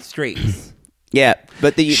blonde streaks. Yeah,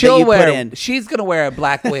 but she's going to wear a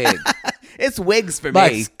black wig. It's wigs for me.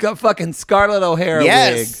 Like fucking Scarlett O'Hara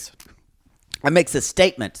wig. That makes a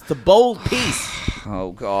statement. It's a bold piece.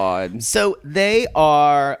 Oh, God. So they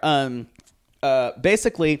are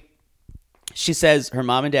basically... She says her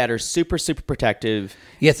mom and dad are super, super protective.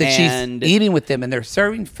 Yes, and she's eating with them, and they're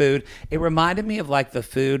serving food. It reminded me of like the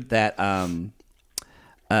food that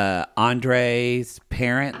Andre's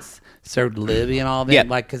parents served Libby and all that. Yeah.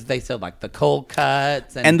 Like, because they served like the cold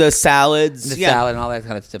cuts and the salads, salad and all that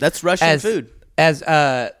kind of stuff. That's Russian food. Or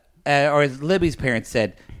as Libby's parents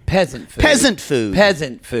said, peasant food.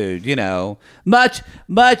 Peasant food.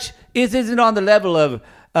 Much isn't on the level of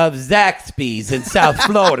Zaxby's in South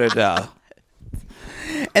Florida.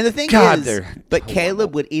 And the thing is, but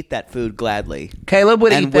Caleb would eat that food gladly. Caleb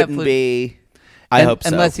would eat that food. Wouldn't be, I hope so.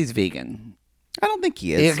 Unless he's vegan. I don't think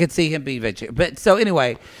he is. I could see him being vegetarian. But so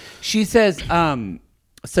anyway, she says,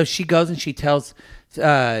 so she goes and she tells,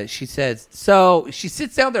 she says, so she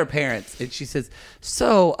sits down with her parents and she says,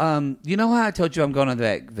 so, you know how I told you I'm going on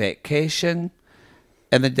that vacation?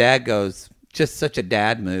 And the dad goes, just such a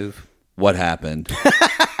dad move. What happened?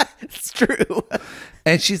 It's true.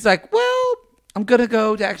 And she's like, well, I'm going to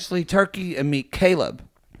go to actually Turkey and meet Caleb.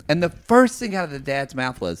 And the first thing out of the dad's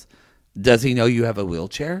mouth was, does he know you have a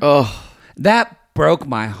wheelchair? Oh, that broke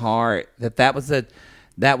my heart. That was,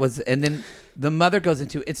 and then the mother goes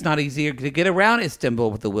into, it's not easier to get around Istanbul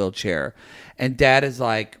with a wheelchair. And dad is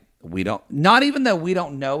like, not even though we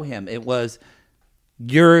don't know him, it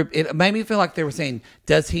made me feel like they were saying,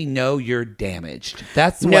 does he know you're damaged?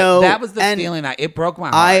 That was the feeling. It broke my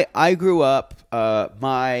heart. I grew up,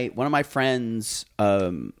 one of my friends'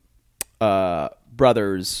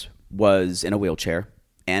 brothers was in a wheelchair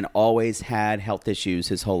and always had health issues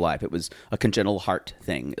his whole life. It was a congenital heart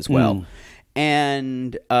thing as well.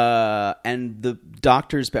 And the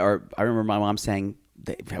doctors, or I remember my mom saying,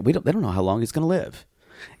 they don't know how long he's going to live.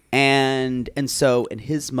 And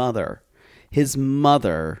his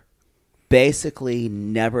mother basically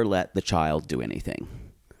never let the child do anything.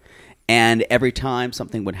 And every time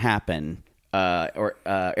something would happen, or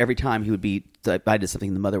every time he would be, I did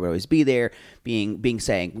something, the mother would always be there,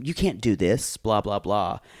 saying, you can't do this, blah, blah,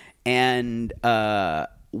 blah. And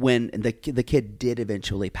when the kid did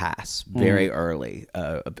eventually pass very early,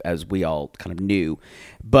 as we all kind of knew.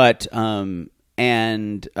 But, and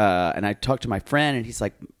I talked to my friend, and he's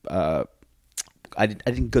like, I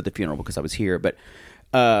didn't go to the funeral because I was here, but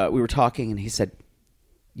we were talking, and he said,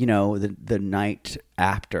 the night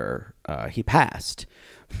after he passed,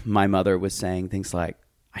 my mother was saying things like,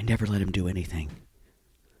 I never let him do anything.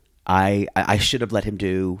 I should have let him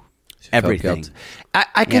do everything.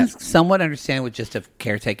 I can somewhat understand with just of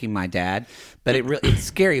caretaking my dad, but it's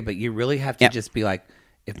scary, but you really have to just be like,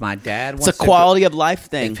 if my dad wants it's a quality of life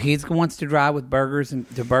thing. If he wants to drive with Burgers and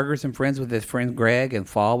Friends with his friend Greg and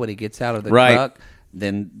fall when he gets out of the truck,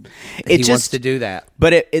 then he wants to do that.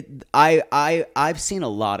 But I've seen a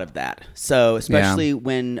lot of that. So especially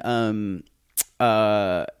when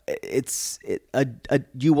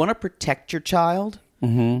you want to protect your child,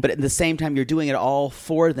 but at the same time you're doing it all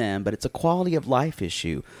for them. But it's a quality of life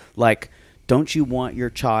issue. Like, don't you want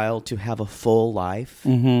your child to have a full life?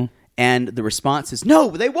 And the response is, no,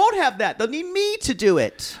 they won't have that. They'll need me to do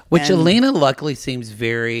it. Which Alina luckily seems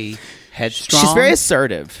very headstrong. She's very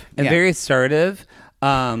assertive. And very assertive.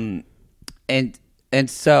 And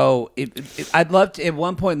so I'd love to, at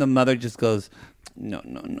one point the mother just goes, no.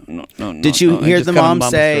 Did you hear the mom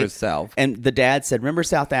say, herself. And the dad said, remember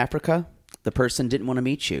South Africa? The person didn't want to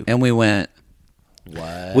meet you. And we went,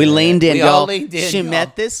 What? We leaned in, We y'all. all leaned in, She y'all.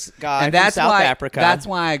 met this guy And from that's South why, Africa. That's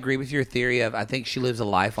why I agree with your theory of I think she lives a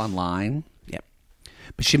life online. Yep.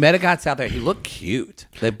 But she met a guy out there. He looked cute.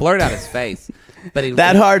 They blurred out his face. But he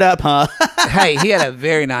That hard up, huh? Hey, he had a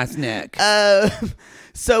very nice neck.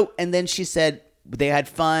 So, and then she said they had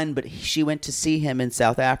fun, but she went to see him in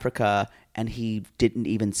South Africa, and he didn't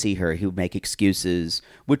even see her. He would make excuses,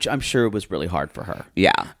 which I'm sure was really hard for her.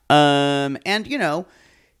 Yeah. And you know,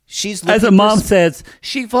 she's looking As a for mom says,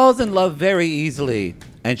 she falls in love very easily,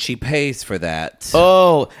 and she pays for that.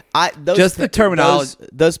 Oh, those Just the terminology.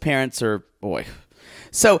 Those parents are boy.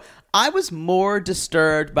 So I was more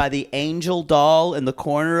disturbed by the angel doll in the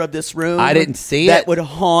corner of this room. I didn't see that it. would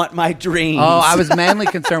haunt my dreams. Oh, I was mainly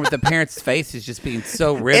concerned with the parents' faces just being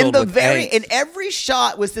so riddled with angst. In every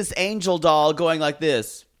shot was this angel doll going like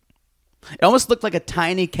this. It almost looked like a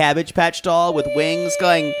tiny Cabbage Patch doll with wings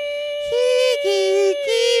going.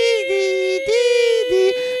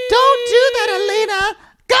 Don't do that, Elena.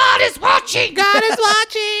 God is watching. God is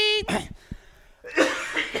watching.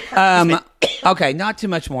 Okay, not too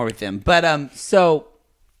much more with them, but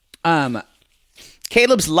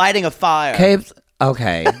Caleb's lighting a fire. Cave's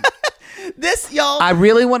okay. This, y'all. I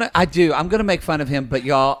really want to. I do. I'm going to make fun of him, but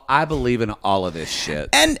y'all, I believe in all of this shit.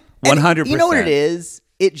 And 100%. You know what it is?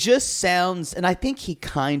 It just sounds, and I think he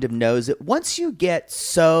kind of knows it. Once you get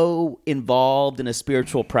so involved in a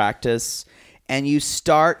spiritual practice and you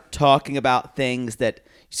start talking about things that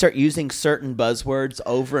start using certain buzzwords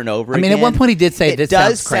over and over again. I mean, at one point he did say, it "This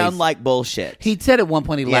does sounds crazy." sound like bullshit. He said at one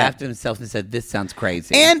point he Yeah. laughed at himself and said, "This sounds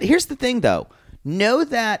crazy." And here's the thing, though. Know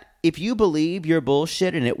that if you believe you're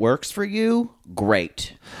bullshit and it works for you,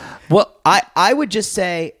 great. well, I would just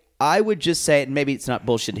say, and maybe it's not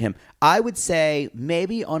bullshit to him, I would say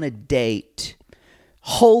maybe on a date,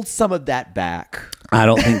 hold some of that back. I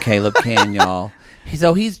don't think Caleb can, y'all.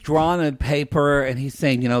 He's drawn a paper and he's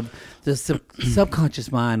saying, the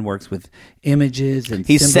subconscious mind works with images and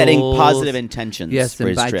He's setting symbols. positive intentions Yes, for and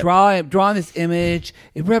his by trip. drawing this image,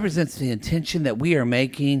 it represents the intention that we are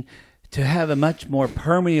making to have a much more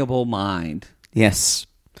permeable mind. Yes.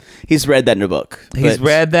 He's read that in a book. He's but-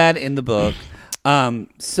 read that in the book.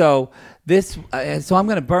 So I'm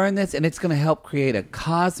going to burn this, and it's going to help create a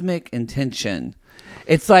cosmic intention.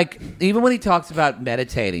 It's like, even when he talks about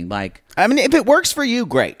meditating, like, I mean, if it works for you,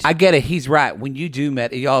 great. I get it. He's right. When you do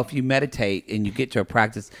y'all, if you meditate and you get to a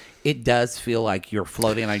practice, it does feel like you're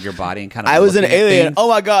floating on your body and kind of. I was an looking at alien. things. Oh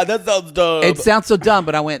my God, that sounds dumb. It sounds so dumb,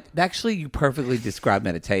 but I went, actually, you perfectly described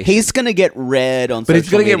meditation. He's going to get read on But social it's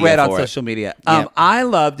going to get media read on for it. social media. Yeah. I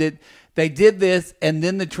loved it. They did this, and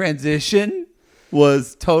then the transition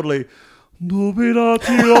was totally. Y'all,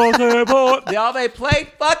 they played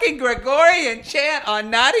fucking Gregorian chant on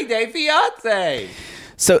 90 Day Fiancé.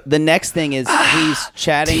 So the next thing is he's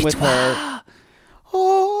chatting with her.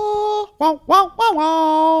 Oh, wow, wow,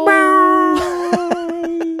 wow, wow.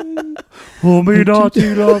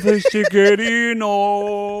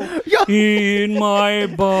 in my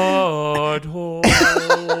butthole.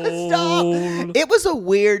 Stop. It was a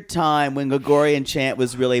weird time when Gregorian chant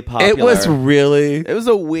was really popular. It was really. It was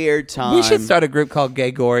a weird time. We should start a group called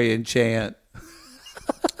Gregorian chant.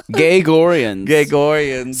 Gaygorians.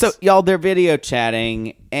 Gregorians. So, y'all, they're video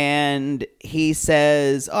chatting, and he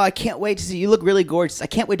says, "Oh, I can't wait to see you. Look really gorgeous. I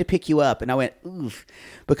can't wait to pick you up." And I went, "Oof,"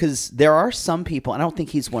 because there are some people. I don't think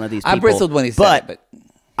he's one of these people. I bristled when he said it, but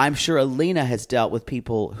I'm sure Alina has dealt with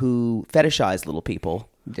people who fetishize little people.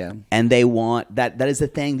 Yeah. And they want that. That is the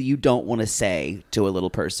thing that you don't want to say to a little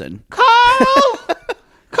person. Carl,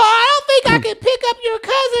 I don't think I can pick up your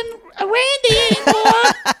cousin Randy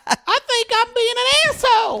anymore. I think I'm being an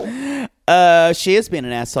asshole. She is being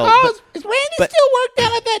an asshole. Carl, is Randy but- still work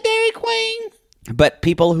down at that Dairy Queen? But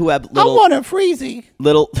people who have I want a freezy.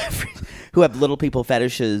 little people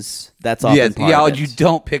fetishes, that's often yes, part y'all, of it. you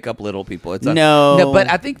don't pick up little people. It's No. but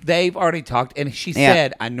I think they've already talked, and she Yeah.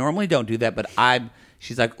 said, "I normally don't do that, but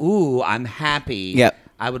She's like, "Ooh, I'm happy. Yep.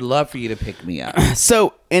 I would love for you to pick me up."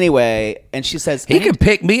 So anyway, and she says, He can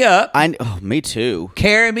pick me up, me too.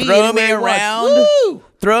 carry me, Throw me anywhere he wants. around. Woo!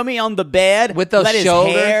 Throw me on the bed With those let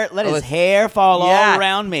shoulders. Let his With- hair fall Yeah. all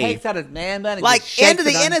around me. Takes out his man bun and Like just shakes End of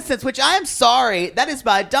the it on- Innocence, which I am sorry. That is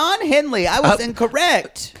by Don Henley. I was Oh.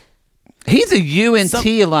 incorrect. He's a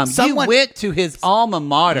UNT alum. someone- You went to his alma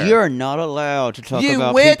mater. You're not allowed to talk You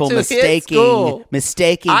about went people to his school.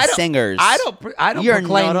 mistaking singers. I don't. You're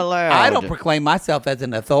proclaim, not allowed. I don't proclaim myself as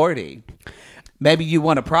an authority. Maybe you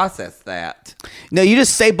want to process that. No, you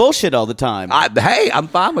just say bullshit all the time. Hey, I'm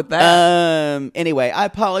fine with that. Anyway, I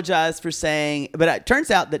apologize for saying, but it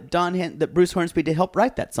turns out that that Bruce Hornsby did help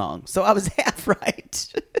write that song, so I was half right.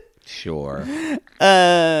 Sure.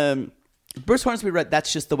 Bruce Hornsby read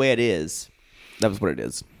That's Just the Way It Is. That was what it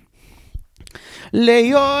is. Lay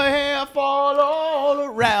your hair fall all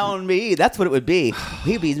around me. That's what it would be.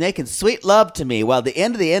 He'd be making sweet love to me while The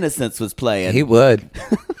End of the Innocents was playing. He would.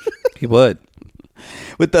 He would.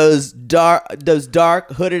 With those dark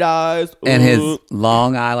hooded eyes. And his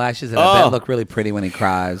long eyelashes. And I bet look really pretty when he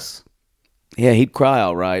cries. Yeah, he'd cry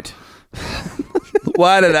all right.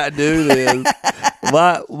 Why did I do this?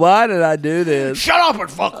 Why did I do this? Shut up and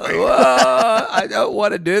fuck me. I don't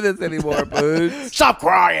want to do this anymore, Boots. Stop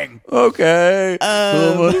crying. Okay.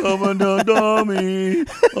 I'm a dummy.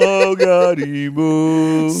 Oh, Gotti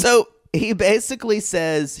boo. So he basically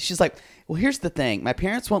says, she's like, well, here's the thing. My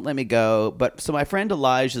parents won't let me go, but so my friend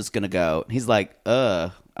Elijah's going to go. He's like,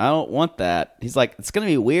 I don't want that. He's like, it's going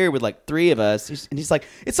to be weird with like 3 of us. And he's like,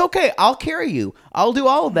 it's okay. I'll carry you. I'll do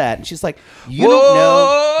all of that. And she's like, you don't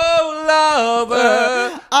know.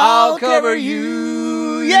 Lover, I'll cover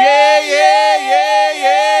you. Yeah.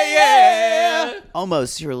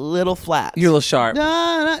 Almost. You're a little flat. You're a little sharp. No,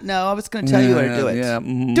 I was going to tell you how to do it. Yeah.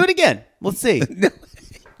 Mm-hmm. Do it again. Let's see.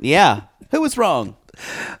 Yeah. Who was wrong?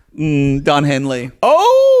 Don Henley.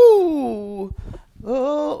 Oh,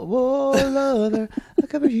 lover, I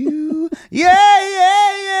cover you.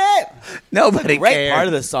 Yeah. Nobody Great cares. part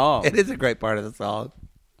of the song. It is a great part of the song.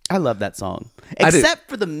 I love that song. I do. Except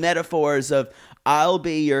for the metaphors of I'll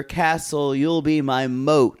be your castle, you'll be my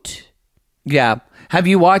moat. Yeah. Have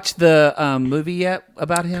you watched the movie yet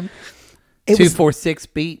about him? 246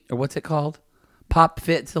 Beat, or what's it called? Pop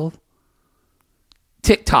Fitzel?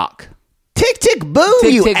 TikTok. Tick, tick, boom,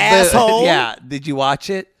 Tick, you tick, boom. asshole. Yeah. Did you watch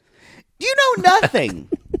it? You know nothing.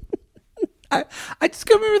 I just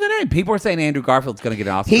can't remember the name. People are saying Andrew Garfield's going to get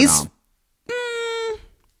an Oscar nom.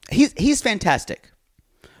 He's fantastic.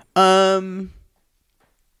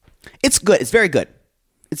 It's good. It's very good.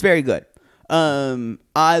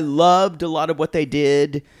 I loved a lot of what they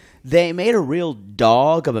did. They made a real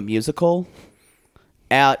dog of a musical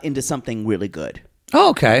out into something really good. Oh,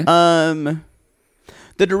 okay.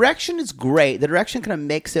 The direction is great. The direction kind of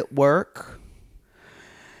makes it work.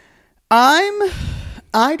 It's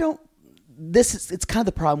kind of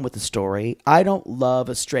the problem with the story. I don't love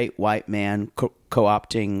a straight white man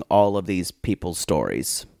co-opting all of these people's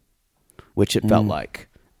stories, which it felt like.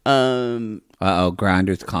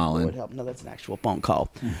 Grinder's calling. Would help. No, that's an actual phone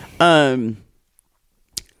call. And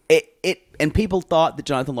people thought that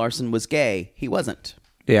Jonathan Larson was gay. He wasn't.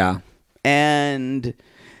 Yeah. And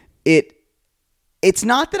it's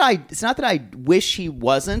not that I wish he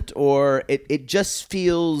wasn't, or it just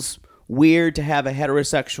feels weird to have a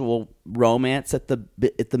heterosexual romance at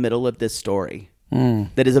the middle of this story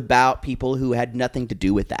that is about people who had nothing to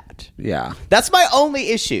do with that. Yeah. That's my only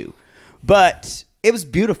issue. But it was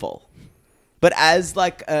beautiful. But as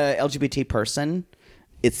like a LGBT person,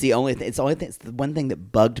 it's the only thing. It's the one thing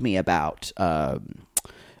that bugged me about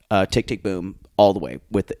Tick Tick Boom all the way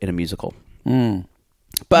in a musical.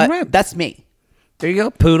 But that's me. There you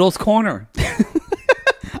go. Poodle's Corner.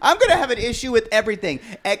 I'm going to have an issue with everything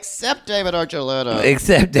except David Archuleta.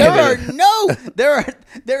 Except David.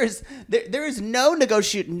 There is no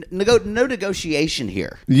negotiation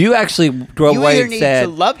here. You actually drove You away either and need said, to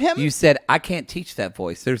love him. You said, I can't teach that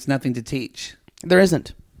voice. There's nothing to teach. There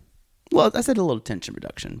isn't. Well, I said a little tension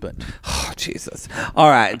reduction, but Oh, Jesus. All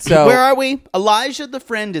right. So where are we? Elijah the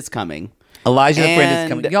friend is coming. Elijah the friend is And,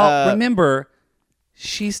 coming. Y'all remember,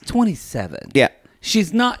 she's 27. Yeah.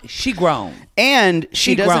 She's not. She grown. And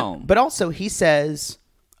she doesn't. grown. But also, he says,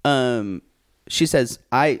 she says,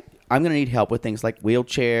 I'm going to need help with things like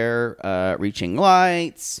wheelchair, reaching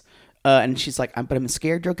lights. And she's like, but I'm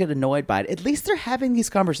scared you'll get annoyed by it. At least they're having these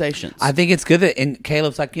conversations. I think it's good that, and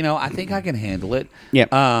Caleb's like, I think I can handle it. Yeah.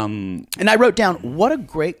 And I wrote down, what a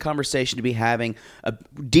great conversation to be having,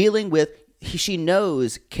 dealing with. She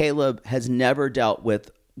knows Caleb has never dealt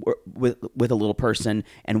with a little person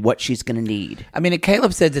and what she's going to need. I mean, and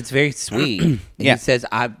Caleb says it's very sweet. And Yeah. He says,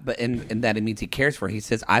 and that it means he cares for her. He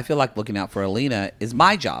says, I feel like looking out for Alina is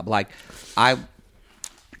my job. And I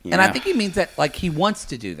think he means that, like, he wants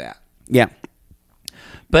to do that. Yeah.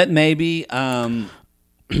 But maybe, and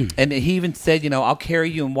he even said, I'll carry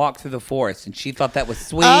you and walk through the forest. And she thought that was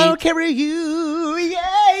sweet. I'll carry you. Yeah.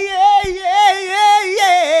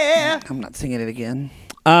 I'm not singing it again.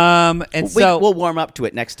 And so we'll warm up to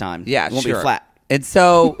it next time. Yeah, it won't sure. be flat. And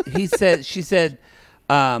so she said,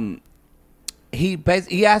 he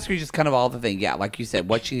asked her just kind of all the things. Yeah, like you said,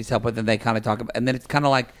 what she needs help with, and they kind of talk about, and then it's kind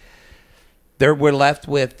of like we're left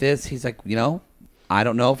with this. He's like, I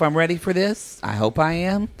don't know if I'm ready for this. I hope I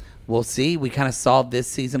am. We'll see. We kind of saw this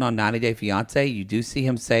season on 90 Day Fiance. You do see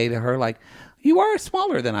him say to her, like, you are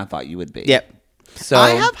smaller than I thought you would be. Yep. So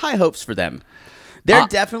I have high hopes for them. They're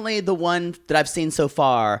definitely the one that I've seen so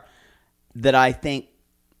far that I think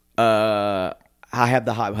I have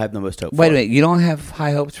the most hope for. Wait a minute, you don't have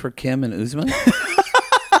high hopes for Kim and Usman?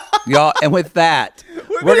 Y'all, and with that,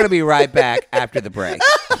 we're going to be right back after the break.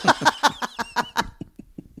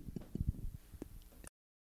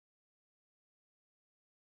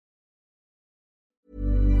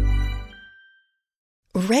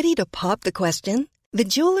 Ready to pop the question? The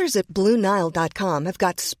jewelers at BlueNile.com have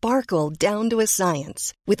got sparkle down to a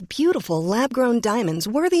science with beautiful lab-grown diamonds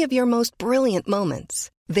worthy of your most brilliant moments.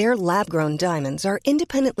 Their lab-grown diamonds are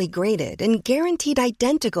independently graded and guaranteed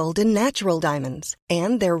identical to natural diamonds,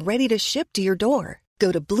 and they're ready to ship to your door.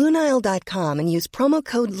 Go to BlueNile.com and use promo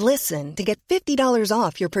code LISTEN to get $50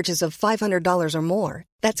 off your purchase of $500 or more.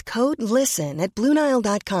 That's code LISTEN at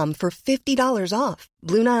BlueNile.com for $50 off.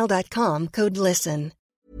 BlueNile.com, code LISTEN.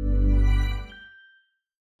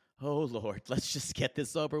 Oh, Lord, let's just get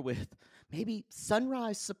this over with. Maybe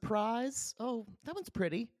sunrise surprise? Oh, that one's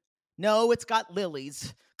pretty. No, it's got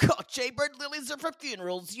lilies. God, Jaybird lilies are for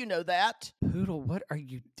funerals. You know that. Poodle, what are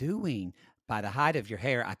you doing? By the height of your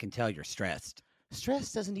hair, I can tell you're stressed.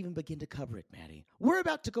 Stress doesn't even begin to cover it, Maddie. We're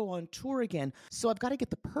about to go on tour again, so I've got to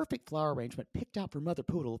get the perfect flower arrangement picked out for Mother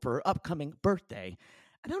Poodle for her upcoming birthday.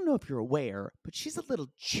 I don't know if you're aware, but she's a little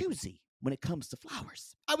choosy when it comes to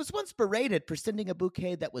flowers. I was once berated for sending a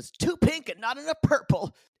bouquet that was too pink and not enough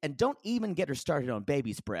purple. And don't even get her started on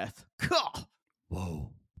baby's breath. God.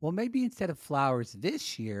 Whoa. Well, maybe instead of flowers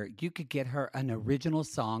this year, you could get her an original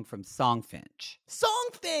song from Songfinch.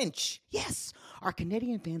 Songfinch! Yes! Our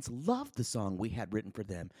Canadian fans loved the song we had written for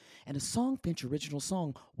them. And a Songfinch original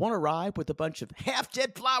song won't arrive with a bunch of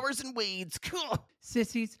half-dead flowers and weeds.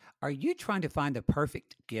 Sissies, are you trying to find the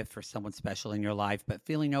perfect gift for someone special in your life but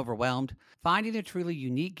feeling overwhelmed? Finding a truly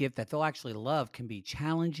unique gift that they'll actually love can be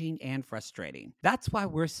challenging and frustrating. That's why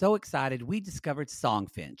we're so excited we discovered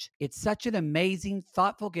Songfinch. It's such an amazing,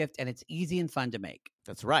 thoughtful gift, and it's easy and fun to make.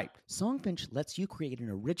 That's right. Songfinch lets you create an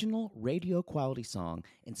original radio-quality song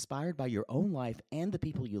inspired by your own life and the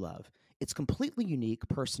people you love. It's completely unique,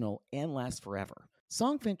 personal, and lasts forever.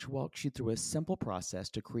 Songfinch walks you through a simple process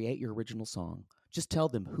to create your original song. Just tell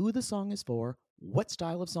them who the song is for, what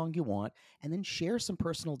style of song you want, and then share some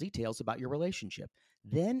personal details about your relationship.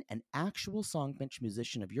 Then an actual Songfinch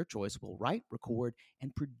musician of your choice will write, record,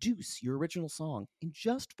 and produce your original song in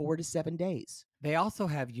just 4 to 7 days. They also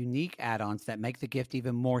have unique add-ons that make the gift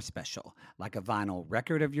even more special, like a vinyl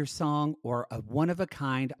record of your song or a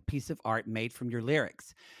one-of-a-kind piece of art made from your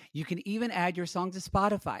lyrics. You can even add your song to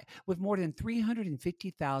Spotify. With more than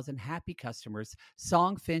 350,000 happy customers,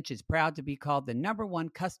 Songfinch is proud to be called the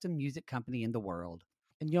 #1 custom music company in the world.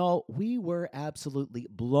 And y'all, we were absolutely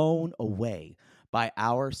blown away by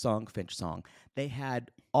our Songfinch song. They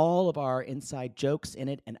had all of our inside jokes in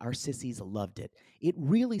it, and our sissies loved it. It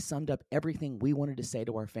really summed up everything we wanted to say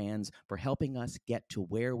to our fans for helping us get to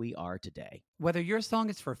where we are today. Whether your song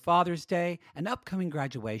is for Father's Day, an upcoming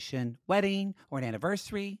graduation, wedding, or an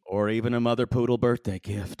anniversary, or even a Mother Poodle birthday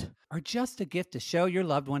gift, or just a gift to show your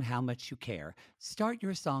loved one how much you care, start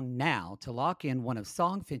your song now to lock in one of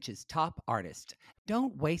Songfinch's top artists.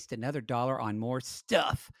 Don't waste another dollar on more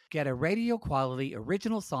stuff. Get a radio-quality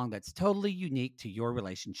original song that's totally unique to your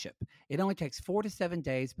relationship. It only takes 4 to 7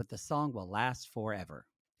 days, but the song will last forever.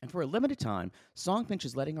 And for a limited time, Songfinch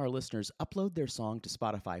is letting our listeners upload their song to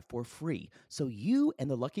Spotify for free, so you and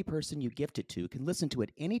the lucky person you gift it to can listen to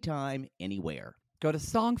it anytime, anywhere. Go to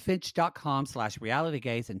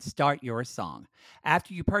songfinch.com/realitygaze and start your song.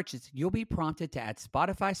 After you purchase, you'll be prompted to add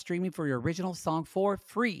Spotify streaming for your original song for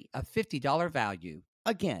free, a $50 value.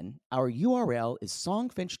 Again, our URL is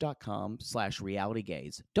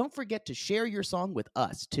songfinch.com/realitygaze. Don't forget to share your song with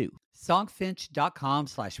us, too.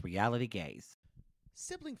 Songfinch.com/realitygaze.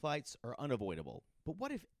 Sibling fights are unavoidable, but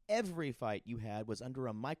what if every fight you had was under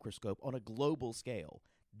a microscope on a global scale?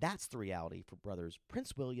 That's the reality for brothers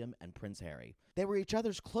Prince William and Prince Harry. They were each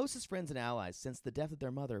other's closest friends and allies since the death of their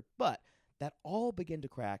mother, but that all began to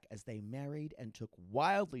crack as they married and took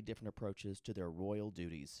wildly different approaches to their royal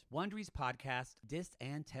duties. Wondery's podcast, Dis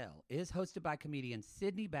and Tell, is hosted by comedians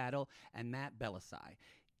Sydney Battle and Matt Belisai.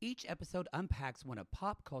 Each episode unpacks one of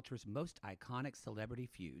pop culture's most iconic celebrity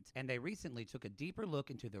feuds, and they recently took a deeper look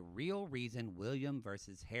into the real reason William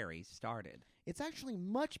versus Harry started. It's actually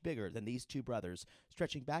much bigger than these two brothers,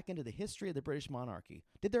 stretching back into the history of the British monarchy.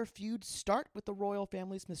 Did their feud start with the royal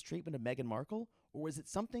family's mistreatment of Meghan Markle, or was it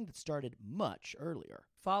something that started much earlier?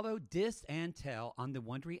 Follow Dis and Tell on the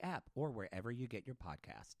Wondery app or wherever you get your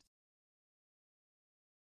podcasts.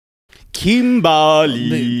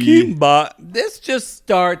 Kimberly. This just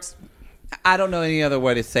starts, I don't know any other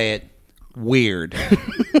way to say it, Weird.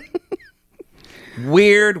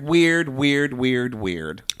 Weird.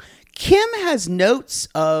 Kim has notes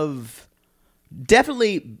of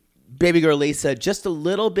definitely baby girl Lisa, just a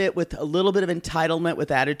little bit of entitlement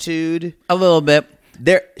with attitude. A little bit.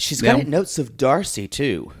 She's got notes of Darcy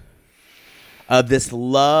too. Of this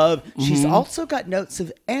love. She's also got notes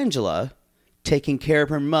of Angela taking care of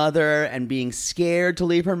her mother and being scared to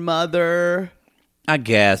leave her mother. I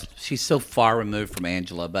guess. She's so far removed from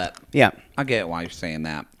Angela, but yeah, I get why you're saying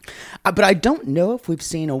that. But I don't know if we've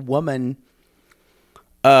seen a woman.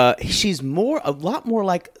 She's a lot more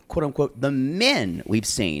like, quote unquote, the men we've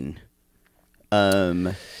seen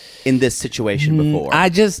in this situation before.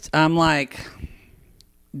 I'm like,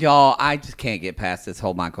 y'all, I just can't get past this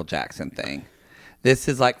whole Michael Jackson thing. This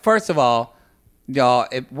is like, first of all, y'all,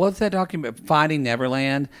 what's that document, Finding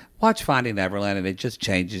Neverland? Watch Finding Neverland, and it just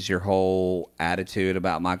changes your whole attitude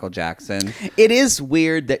about Michael Jackson. It is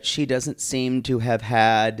weird that she doesn't seem to have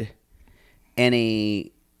had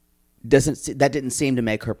any. That didn't seem to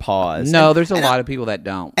make her pause. No, there's a lot of people that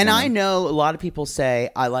don't. And I know a lot of people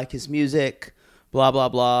say, I like his music, blah, blah,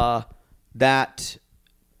 blah. That,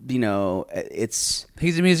 he's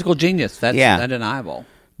a musical genius. That's undeniable.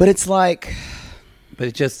 But it's like. But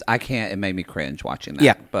it just, I can't, it made me cringe watching that.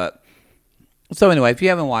 Yeah. But, so anyway, if you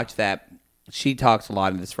haven't watched that, she talks a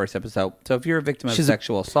lot in this first episode. So if you're a victim of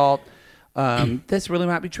sexual assault, this really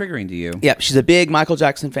might be triggering to you. Yeah, she's a big Michael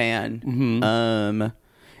Jackson fan. Mm-hmm.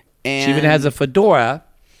 And she even has a fedora.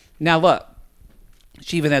 Now look,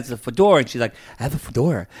 she even has a fedora, and she's like, I have a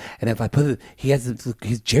fedora, and if I put it, he has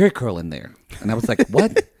his Jerry curl in there. And I was like,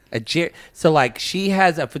 what? So like she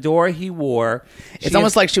has a fedora he wore. It's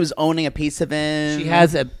almost like she was owning a piece of him. She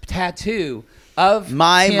has a tattoo of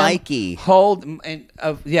My him Mikey. holding the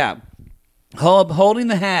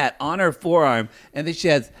hat on her forearm, and then she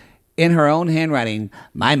has in her own handwriting,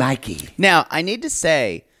 My Mikey. Now I need to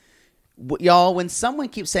say, y'all, when someone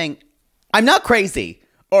keeps saying, I'm not crazy,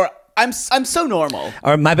 or I'm so normal,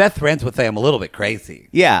 or my best friends would say I'm a little bit crazy.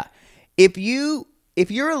 Yeah, if you're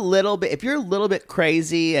a little bit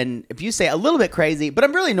crazy, and if you say a little bit crazy, but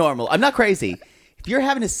I'm really normal, I'm not crazy. If you're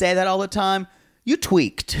having to say that all the time, you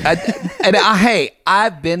tweaked. Hey,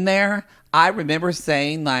 I've been there. I remember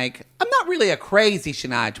saying, like, I'm not really a crazy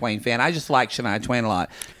Shania Twain fan. I just like Shania Twain a lot.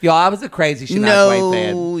 Y'all, I was a crazy Shania Twain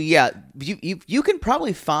fan. No, yeah. You can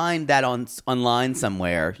probably find that online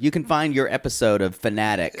somewhere. You can find your episode of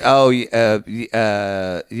Fanatic. Oh, yeah,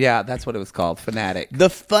 that's what it was called, Fanatic. The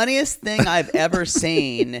funniest thing I've ever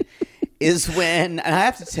seen is when, and I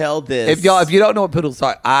have to tell this. If you don't know what Poodles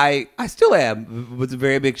are, I still was a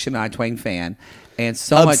very big Shania Twain fan. And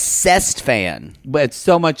obsessed fan. But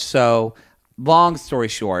so much so, long story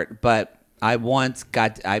short, but I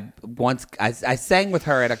sang with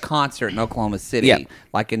her at a concert in Oklahoma City,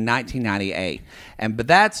 like in 1998. But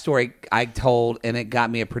that story I told, and it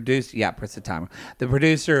got me a producer. Yeah, press the timer. The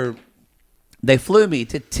producer, they flew me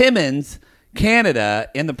to Timmins, Canada,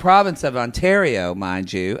 in the province of Ontario,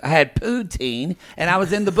 mind you. I had poutine, and I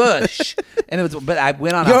was in the bush. But I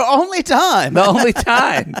went on the only time.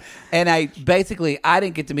 And I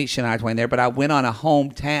didn't get to meet Shania Twain there, but I went on a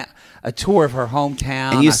tour of her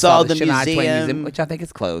hometown. And you saw the Shania museum. Twain Museum, which I think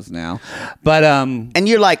is closed now. But and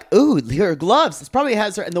you're like, ooh, her gloves. It probably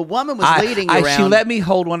has her. And the woman was leading you around. She let me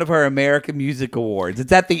hold one of her American Music Awards.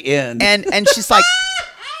 It's at the end. And she's like,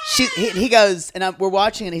 he goes, and we're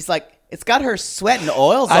watching, and he's like, it's got her sweat and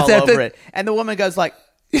oils all over it. And the woman goes like...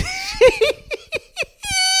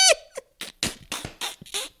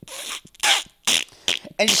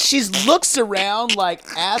 and she looks around like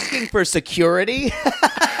asking for security.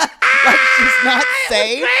 Like she's not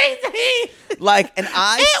safe. Like, and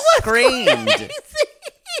I screamed.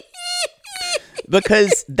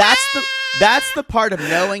 Because that's the part of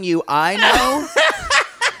knowing you I know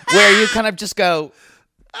where you kind of just go...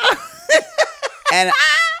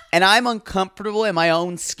 And I'm uncomfortable in my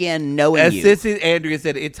own skin knowing you. As Andrea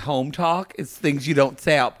said, it's home talk. It's things you don't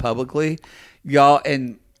say out publicly. Y'all,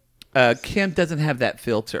 and Kim doesn't have that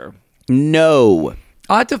filter. No.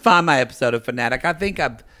 I'll have to find my episode of Fanatic. I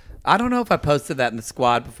don't know if I posted that in the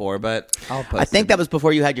squad before, but I'll post it. I think that was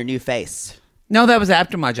before you had your new face. No, that was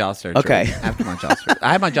after my jaw surgery. Okay. After my jaw surgery.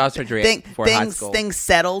 I had my jaw surgery before high school. Things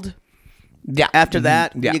settled? Yeah. After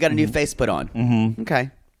that, yeah. You got a new face put on? Mm-hmm.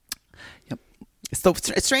 Okay. So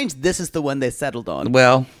it's strange this is the one they settled on.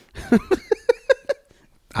 Well,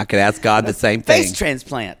 I could ask God the same thing. Face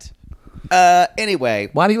transplant. Anyway.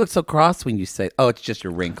 Why do you look so cross when you say, oh, it's just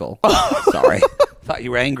your wrinkle? Sorry. Thought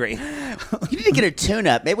you were angry. You need to get a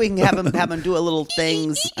tune-up. Maybe we can have him do a little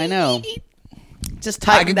things. I know. Just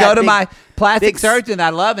type I can that go to big- my plastic big surgeon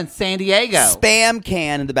I love in San Diego. spam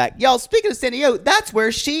can in the back. Y'all, speaking of San Diego, that's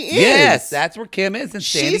where she is. Yes, that's where Kim is in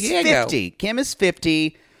San She's Diego. 50. Kim is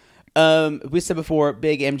 50. We said before,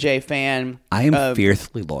 big MJ fan. I am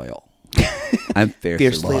fiercely loyal. I'm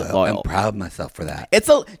fiercely loyal. I'm loyal. proud of myself for that.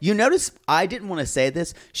 You notice I didn't want to say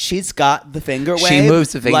this. She's got the finger wave. She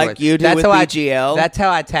moves the finger like wave. you do That's with how BGL. That's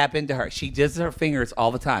how I tap into her. She does her fingers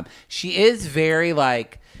all the time. She is very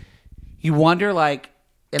like. You wonder like.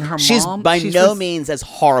 And her she's mom, by she's no from- means as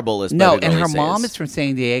horrible as No, Beverly and her Hills mom is from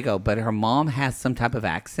San Diego, but her mom has some type of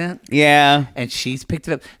accent. Yeah, And she's picked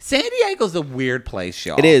it up. San Diego's a weird place,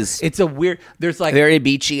 y'all. It is. It's a weird. There's like very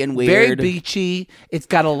beachy and weird. very beachy. It's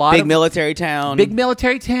got a lot Big of military town. big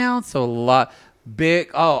military town. So a lot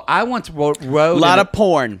big. Oh, I once rode. A lot of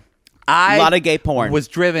porn. A lot of gay porn. Was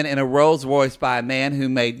driven in a Rolls Royce by a man who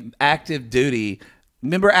made active duty.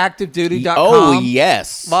 Remember ActiveDuty.com? Oh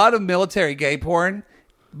yes. A lot of military gay porn.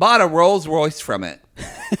 Bought a Rolls Royce from it.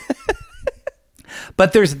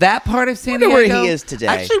 But there's that part of San Diego. Where he is today.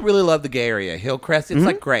 I actually really love the gay area. Hillcrest, it's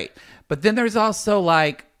like great. But then there's also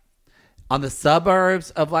like on the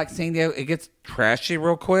suburbs of like San Diego, it gets trashy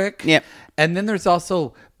real quick. Yep. And then there's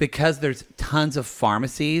also, because there's tons of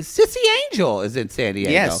pharmacies, Sissy Angel is in San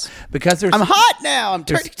Diego. Yes. Because there's I'm hot now. I'm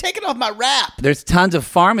taking off my wrap. there's tons of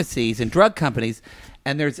pharmacies and drug companies,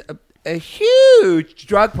 and there's a huge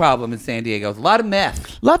drug problem in San Diego. A lot of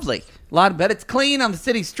meth. Lovely. But it's clean on the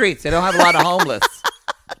city streets. They don't have a lot of homeless.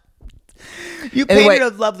 You Anyway,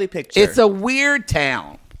 painted a lovely picture. It's a weird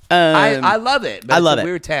town. I love it. But I love it's a it.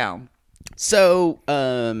 weird town. So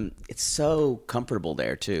it's so comfortable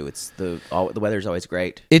there too. It's the weather's always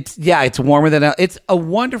great. It's warmer than it's a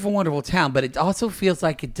wonderful, wonderful town. But it also feels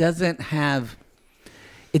like it doesn't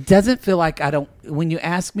feel like when you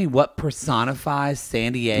ask me what personifies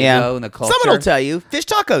San Diego and the culture. Someone will tell you fish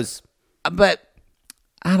tacos. But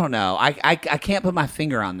I don't know. I can't put my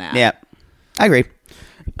finger on that. Yeah, I agree.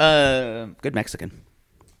 Good Mexican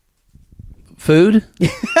Food?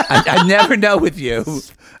 I never know with you.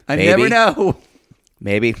 I Maybe. never know.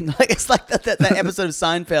 maybe. It's like that episode of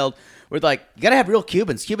Seinfeld where it's like you gotta have real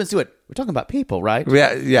Cubans. Cubans do it. We're talking about people, right?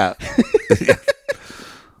 Yeah.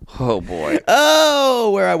 Oh boy.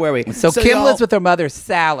 Oh, where are we? So Kim y'all- lives with her mother,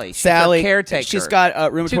 Sally. She's Sally, a caretaker. She's got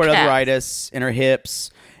rheumatoid 2 cats. arthritis in her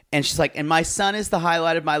hips, and she's like, and my son is the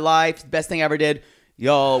highlight of my life. Best thing I ever did.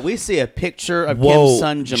 Y'all, we see a picture of Kim's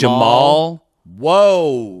son Jamal.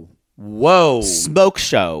 Whoa. Smoke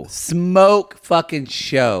show. Smoke fucking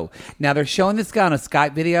show. Now they're showing this guy on a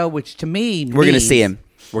Skype video, which to me We're gonna see him.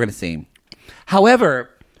 We're gonna see him. However,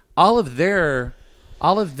 all of their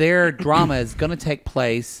drama is going to take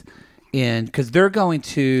place because they're going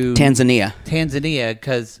to Tanzania.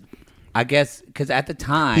 Because at the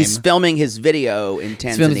time He's filming his video in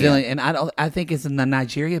Tanzania. and I think is the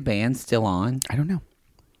Nigeria band still on. I don't know.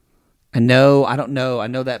 I don't know. I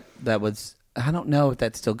know that was. I don't know if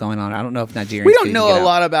that's still going on. I don't know if Nigerians. We don't know a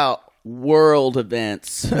lot about world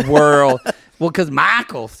events. Well, because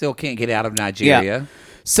Michael still can't get out of Nigeria. Yeah.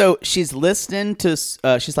 So she's listening to,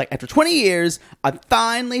 she's like, after 20 years, I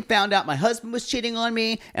finally found out my husband was cheating on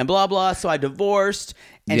me and blah, blah. So I divorced.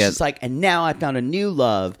 And Yes. she's like, and now I found a new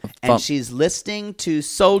love. And she's listening to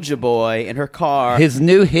Soulja Boy in her car. His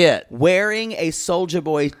new hit. Wearing a Soulja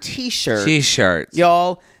Boy t-shirt. T-shirts.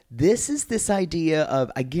 Y'all, this idea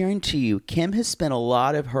of, I guarantee you, Kim has spent a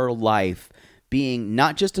lot of her life being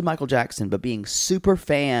not just a Michael Jackson, but being super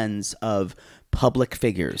fans of public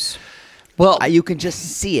figures. Well, You can just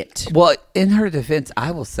see it. Well, in her defense, I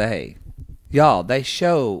will say, y'all, they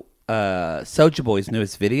show Soulja Boy's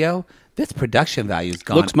newest video. This production value's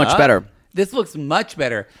gone Looks much up. better. This looks much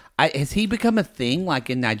better. Has he become a thing like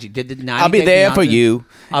in Nigeria? Did I'll be there for you.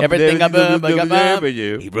 Everything I'll I'll be there for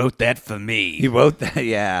you. He wrote that for me. He wrote that,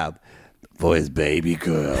 yeah. For his baby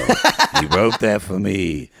girl. He wrote that for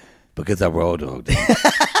me because I road dogged him.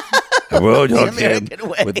 I road dogged him American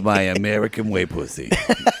way. with my American way pussy.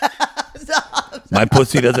 My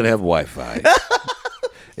pussy doesn't have Wi-Fi.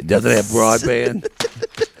 It doesn't have broadband.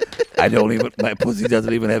 My pussy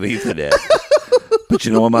doesn't even have Ethernet. But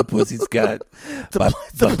you know what my pussy's got? My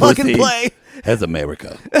plug and play. has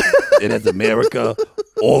America. It has America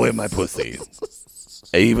all in my pussy.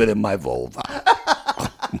 Even in my vulva.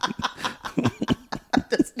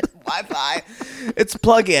 Wi-Fi. It's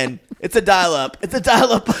plug-in. It's a dial-up. It's a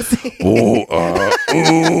dial-up pussy. Ooh,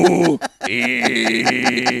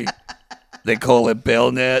 They call it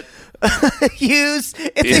Bellnet. Hughes.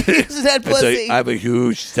 It's a Hughes that pussy. I have a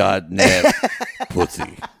huge .net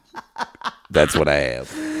pussy. That's what I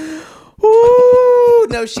have. Ooh,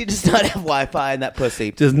 no, she does not have Wi-Fi in that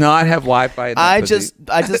pussy. Does not have Wi-Fi. In that I pussy.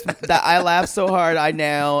 I laugh so hard. I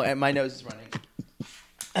know, and my nose is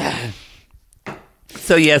running.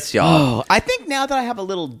 So yes, y'all. Oh, I think now that I have a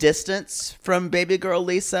little distance from baby girl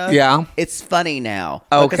Lisa, Yeah. it's funny now.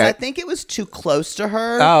 Okay. Because I think it was too close to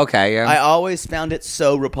her. Oh, okay. I Yeah. always found it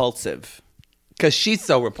so repulsive. Because she's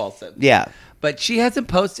so repulsive. Yeah. But she hasn't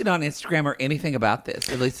posted on Instagram or anything about this.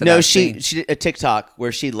 At least that No, I've she seen. did a TikTok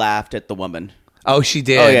where she laughed at the woman. Oh, she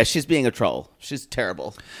did. Oh yeah, she's being a troll. She's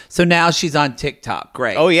terrible. So now she's on TikTok.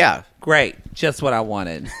 Great. Oh yeah. Great. Just what I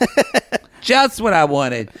wanted. Just what I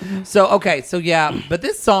wanted. So, okay. So, yeah. But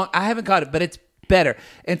this song, I haven't caught it, but it's better.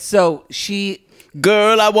 And so she...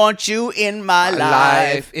 Girl, I want you in my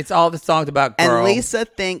life. It's all the songs about girl. And Lisa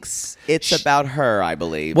thinks it's about her, I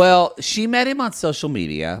believe. Well, she met him on social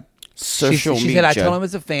media. Social she said, I media. told him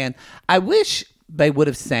as a fan. I wish they would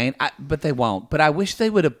have sang, but they won't. But I wish they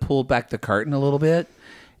would have pulled back the curtain a little bit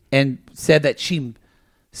and said that she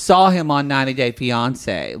saw him on 90 Day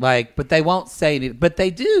Fiance. But they won't say anything. But they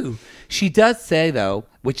do. She does say, though,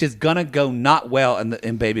 which is going to go not well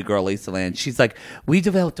in Baby Girl Lisa Land. She's like, we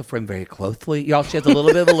developed a friend very closely. Y'all, she has a little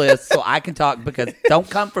bit of a list, so I can talk because don't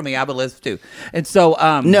come for me. I have a list, too. And so...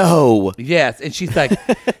 no. Yes, and she's like,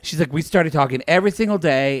 we started talking every single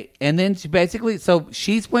day, and then she basically, so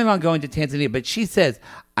she's planning on going to Tanzania, but she says,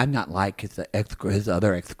 I'm not like his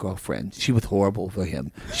other ex-girlfriend. She was horrible for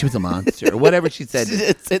him. She was a monster, or whatever she said.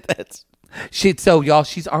 So y'all,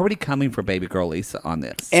 she's already coming for Baby Girl Lisa on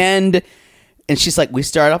this, And she's like, we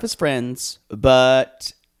started off as friends,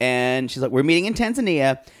 and she's like, we're meeting in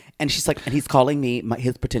Tanzania. And she's like, and he's calling me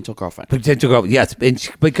his potential girlfriend. potential girl, yes,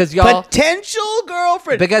 because y'all, Potential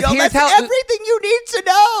girlfriend. Because Yo, here's that's how- everything you need to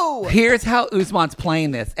know. here's how Usman's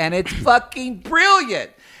playing this, and it's fucking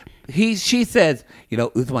brilliant. She says,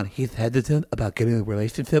 Usman, he's hesitant about getting a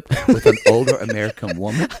relationship with an older American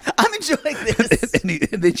woman. I'm enjoying this.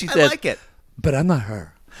 and then she I says, like it. But I'm not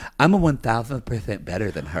her. I'm a 1,000% better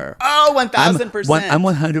than her. Oh, 1,000%. I'm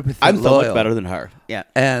 100% I'm so loyal. much better than her. Yeah.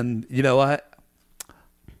 And you know what?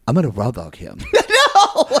 I'm going to raw dog him.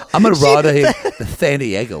 No! I'm going to raw dog him the San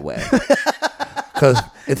Diego way. Because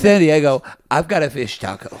in San Diego, I've got a fish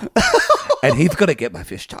taco. And he's going to get my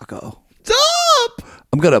fish taco. Stop!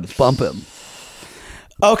 I'm going to bump him.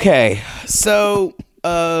 Okay. So,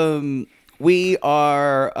 we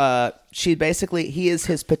are, he is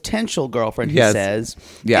his potential girlfriend, he Yes. says.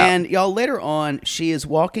 Yeah. And y'all, later on, she is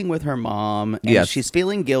walking with her mom, and Yes. she's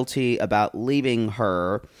feeling guilty about leaving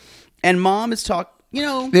her. And mom is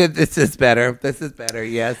This is better. This is better,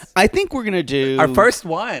 yes. I think we're going to do Our first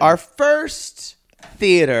one. Our first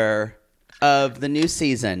theater of the new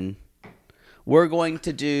season. We're going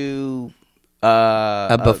to do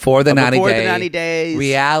before the 90 before days. the 90 days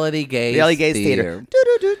Reality Gaze Theater.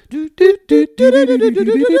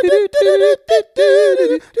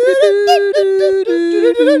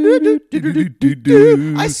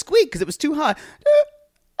 I squeaked because it was too high.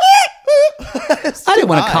 I didn't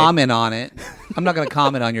want to comment on it. I'm not going to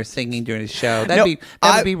comment on your singing during the show. That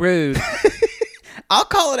would be rude. I'll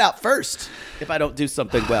call it out first if I don't do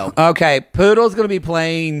something well. Okay, Poodle's going to be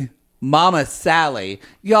playing Mama Sally.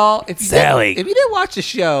 Y'all, if you didn't watch the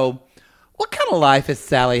show, what kind of life has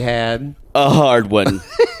Sally had? A hard one.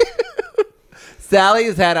 Sally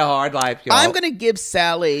has had a hard life, y'all. I'm going to give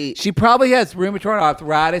Sally... She probably has rheumatoid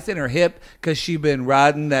arthritis in her hip because she's been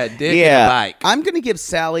riding that dick in a bike. I'm going to give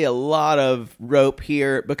Sally a lot of rope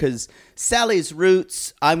here because Sally's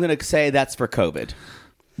roots, I'm going to say that's for COVID.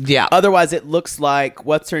 Yeah. Otherwise, it looks like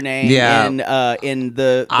what's her name in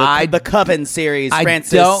the Coven series. I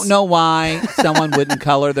Frances. don't know why someone wouldn't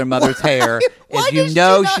color their mother's hair why if you did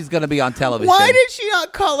know she not- she's going to be on television. Why did she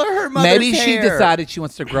not color her mother's Maybe hair? she decided she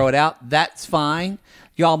wants to grow it out. That's fine.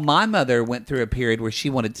 Y'all, my mother went through a period where she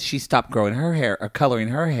stopped growing her hair or coloring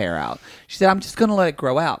her hair out. She said, I'm just going to let it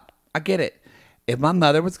grow out. I get it. If my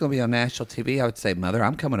mother was going to be on national TV, I would say, Mother,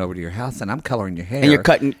 I'm coming over to your house and I'm coloring your hair. And you're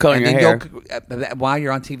coloring your hair. While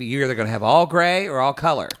you're on TV, you're either going to have all gray or all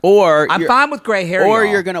color. Or I'm fine with gray hair. Or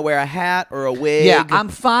y'all. you're going to wear a hat or a wig. Yeah, I'm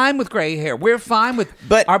fine with gray hair. We're fine with,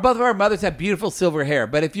 But- both of our mothers have beautiful silver hair.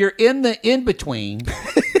 But if you're in the in-between,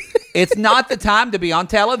 it's not the time to be on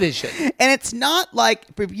television. And it's not like,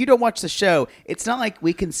 if you don't watch the show, it's not like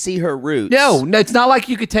we can see her roots. No, it's not like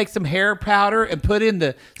you could take some hair powder and put in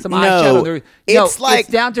some No, eyeshadow. it's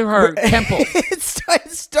down to her temples. it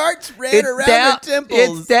starts red around her temples.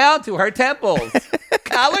 It's down to her temples.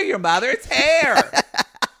 Color your mother's hair.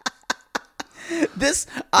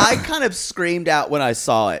 I kind of screamed out when I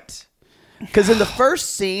saw it. Because in the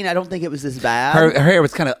first scene, I don't think it was this bad. Her hair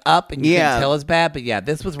was kind of up, and you Yeah. couldn't tell as bad. But yeah,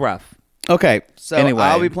 this was rough. Okay, so Anyway.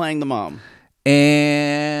 I'll be playing the mom.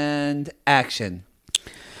 And action.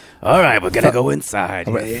 All right, we're gonna go inside.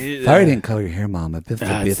 Sorry I didn't color your hair, Mom. It's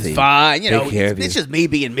It's fine. Take care of you. It's just me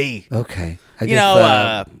being me. Okay. You're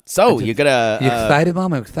gonna. You excited,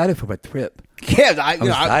 Mom? I'm excited for my trip. Yeah, I'm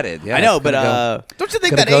excited. Yeah, I know, it's but gonna don't you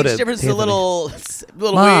think gonna that go age to difference is a little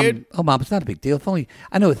Mom, weird? oh, Mom, it's not a big deal. It's only,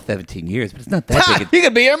 I know it's 17 years, but it's not that big. You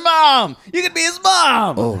could be your mom. You could be his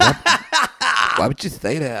mom. Oh, why would you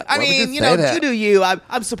say that? I mean, you do you.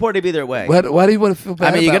 I'm supportive either way. Why do you want to feel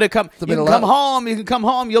bad? I mean, you're gonna about come. You can come home. You can come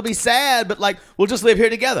home. You'll be sad, but like we'll just live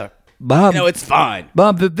here together. Mom, it's fine.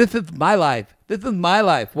 Mom, this is my life. This is my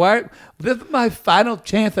life. This is my final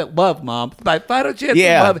chance at love, Mom. My final chance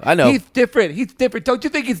at love. I know. He's different. Don't you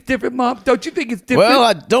think he's different, Mom? Don't you think he's different? Well,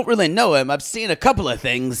 I don't really know him. I've seen a couple of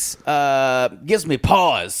things. Gives me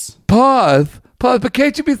pause. Pause. But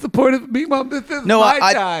can't you be supportive of me, Mom? This is my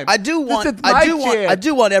time. I do want. This is my chance. I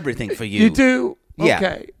do want everything for you. You do?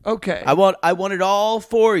 Yeah. Okay. I want it all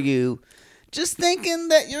for you. Just thinking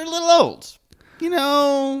that you're a little old.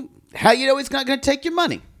 How you know he's not going to take your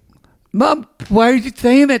money? Mom, why are you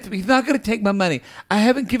saying that to me? He's not going to take my money. I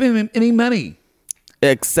haven't given him any money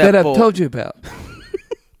Except that I've told you about.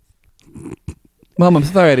 Mom, I'm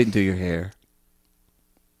sorry I didn't do your hair.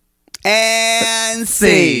 And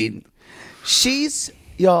scene. She's,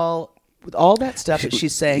 y'all, with all that stuff that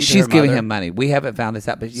she's saying to she's her giving mother, him money. We haven't found this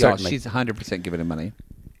out, but y'all, Certainly. she's 100% giving him money.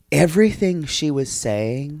 everything she was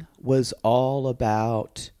saying was all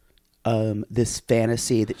about this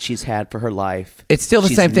fantasy that she's had for her life. It's still the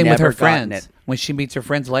She's same thing with her never gotten friends it. when she meets her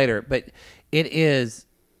friends later. But it is,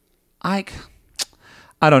 I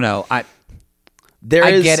don't know. I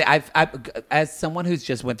get it. I as someone who's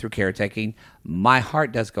just went through caretaking, my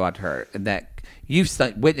heart does go out to her, and that you've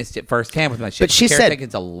witnessed it firsthand with my shit. But she said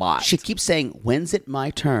caretaking a lot. She keeps saying, "When's it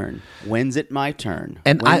my turn? When's it my turn?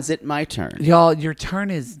 And when's it my turn?" Y'all, your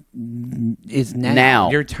turn is now.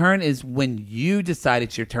 Now. Your turn is when you decide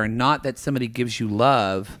it's your turn, not that somebody gives you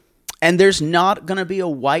love. And there's not going to be a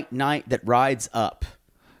white knight that rides up.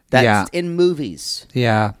 That's Yeah. in movies.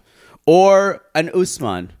 Yeah. Or an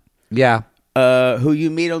Usman, Yeah. who you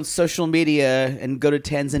meet on social media and go to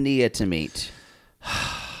Tanzania to meet.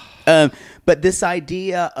 But this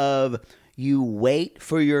idea of you wait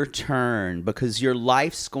for your turn because your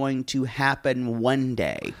life's going to happen one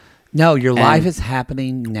day. No, your life is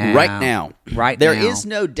happening now. Right now. Right There now. is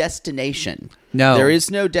no destination. No. There is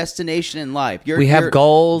no destination in life. We have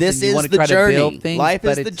goals. This and you is want to the try journey. to build things. Life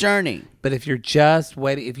but is the journey. But if you're just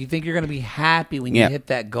waiting, if you think you're going to be happy when you Yeah. hit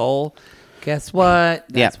that goal, guess what?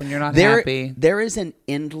 That's when you're not happy. There is an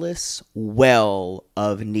endless well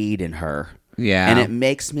of need in her. Yeah. And it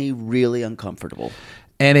makes me really uncomfortable.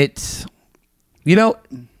 And it's,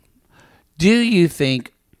 do you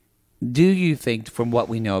think from what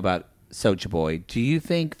we know about Soulja Boy, do you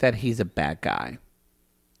think that he's a bad guy?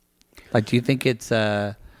 Like, do you think it's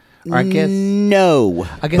or I guess No.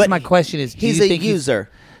 I guess But my question is, do he's you a think user.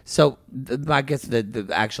 So I guess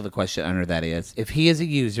the question under that is, if he is a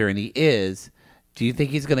user and he is, do you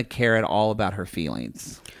think he's going to care at all about her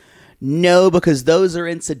feelings? No, because those are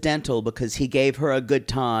incidental because he gave her a good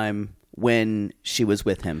time when she was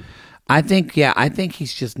with him. I think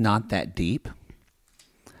he's just not that deep.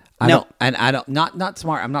 Not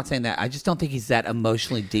smart. I'm not saying that. I just don't think he's that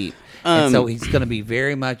emotionally deep. And so he's going to be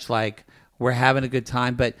very much like, we're having a good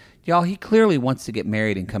time. But y'all, he clearly wants to get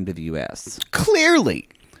married and come to the U.S. Clearly.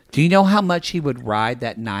 Do you know how much he would ride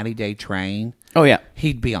that 90-day train? Oh, yeah.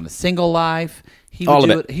 He'd be on the single life. He All would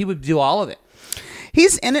of do it. He would do all of it.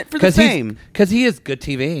 He's in it for the fame. Because he is good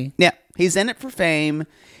TV. Yeah, he's in it for fame.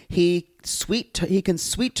 He can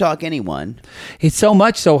sweet talk anyone. He's so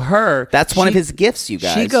much so her. That's one of his gifts, you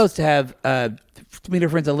guys. She goes to have to meet her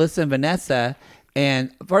friends Alyssa and Vanessa.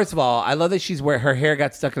 And first of all, I love that her hair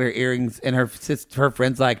got stuck in her earrings, and her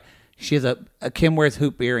friend's like, she has a Kim wears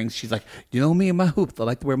hoop earrings. She's like, me and my hoops. I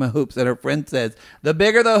like to wear my hoops. And her friend says, the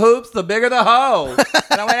bigger the hoops, the bigger the hoe.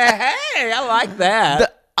 And I went, hey, I like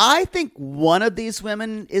that. I think one of these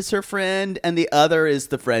women is her friend, and the other is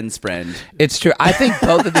the friend's friend. It's true. I think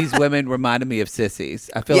both of these women reminded me of sissies.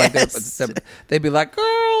 I feel like they'd be like,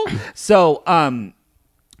 girl. So,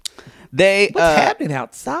 what's happening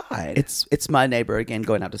outside? It's my neighbor again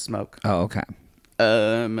going out to smoke. Oh, okay.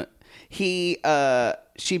 They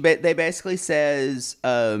basically says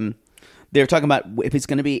they're talking about if it's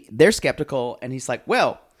going to be. They're skeptical, and he's like,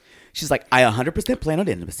 well. She's like, I 100% plan on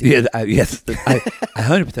intimacy. Yeah, yes, I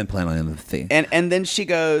 100% plan on intimacy. And then she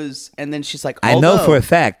goes, and then she's like, I know for a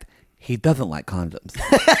fact he doesn't like condoms.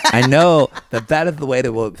 I know that is the way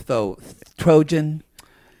to. So Trojan,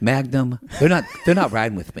 Magnum, they're not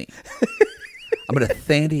riding with me. I'm gonna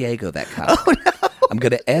San Diego that cop. Oh no! I'm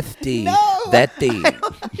going to SD No, that D.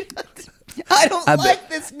 I don't like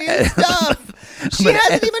this new stuff. She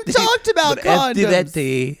hasn't even talked about condoms. SD that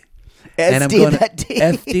D. SD And I'm going that to D.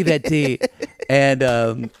 SD that D. And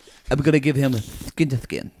I'm going to give him skin to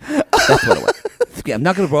skin. That's what I want. Skin. I'm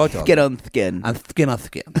not going to raw dog. Skin on skin. I'm skin on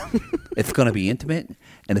skin. It's going to be intimate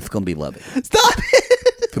and it's going to be loving. Stop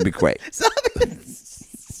it. It's going to be great. Stop it.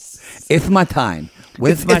 It's my time.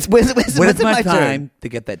 When's It's my time turn? to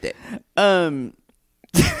get that dick?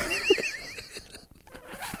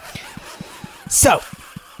 So,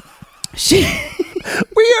 she.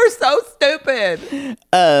 We are so stupid.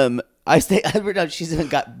 I say she's even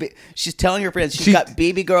got. She's telling her friends she's got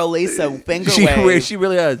baby girl Lisa finger She waves.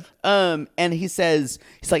 really does. And he's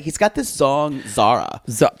like, he's got this song Zara,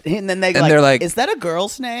 and then they're like, is that a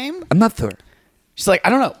girl's name? I'm not sure. She's like, I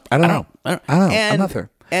don't know. I don't know. And, I'm not sure.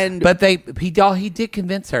 But he did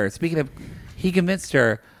convince her. Speaking of, he convinced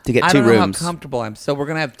her to get I 2 don't rooms. know how comfortable I'm, so we're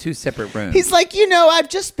gonna have 2 separate rooms. He's like, I've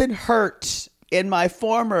just been hurt in my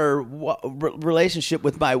former relationship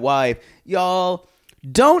with my wife. Y'all,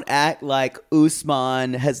 don't act like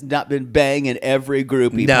Usman has not been banging every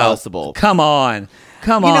groupie possible. Come on.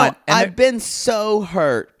 And I've been so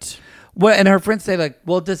hurt. Well, and her friends say like,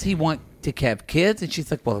 well, does he want to have kids? And she's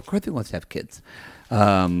like, well, of course he wants to have kids.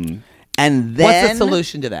 And then, what's the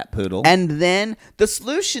solution to that, Poodle? And then the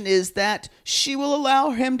solution is that she will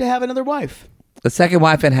allow him to have another wife. The second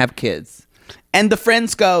wife and have kids. And the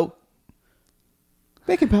friends go,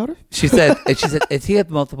 baking powder. She said, is he have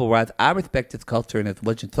multiple wives? I respect his culture and his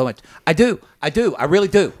religion so much. I do. I really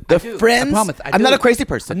do. The I do. friends, I promise. I'm not a crazy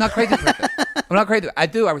person. I'm not crazy person. I'm not crazy. I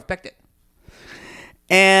do. I respect it.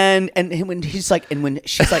 And when he's like, and when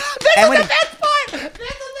she's like, and when, This is the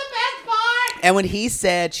best part. and when he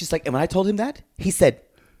said, she's like, and when I told him that, he said,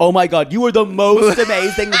 oh my God, you are the most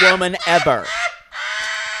amazing woman ever.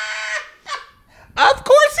 Of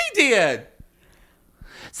course he did.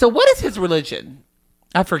 So what is his religion?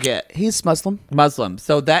 I forget. He's Muslim. Muslim.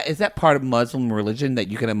 So is that part of Muslim religion that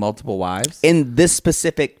you can have multiple wives? In this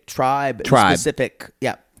specific tribe. Specific,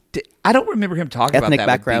 yeah. I don't remember him talking Ethnic about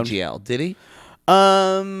that background. with BGL. Did he?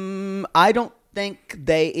 I don't think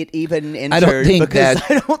it even entered.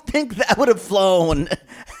 I don't think that would have flown.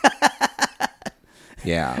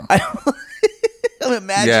 Yeah. I'm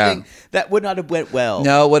imagining that would not have went well.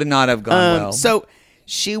 No, it would not have gone well. So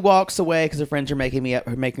she walks away because her friends are making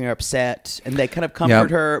her upset, and they kind of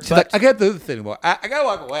comfort her. She's but like, I can't do this anymore. I gotta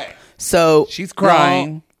walk away. So she's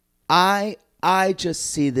crying. I just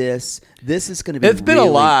see this. This is going to be. It's been a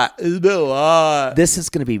lot. It's been a lot. This is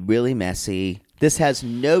going to be really messy. This has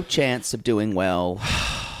no chance of doing well.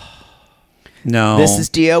 No. This is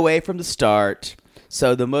DOA from the start.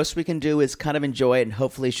 So the most we can do is kind of enjoy it, and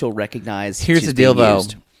hopefully she'll recognize. Here's the deal, though.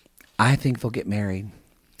 I think they'll get married.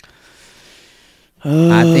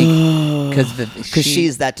 I think because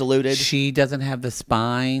she's that deluded. She doesn't have the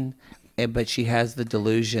spine, but she has the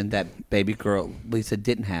delusion that baby girl Lisa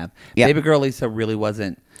didn't have. Yep. Baby girl Lisa really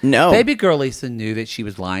wasn't. No. Baby girl Lisa knew that she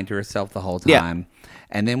was lying to herself the whole time. Yeah.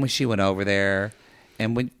 And then when she went over there, she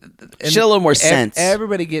had a little more sense.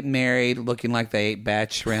 Everybody getting married looking like they ate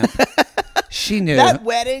bad shrimp. She knew. That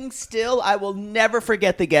wedding, still, I will never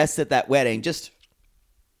forget the guests at that wedding.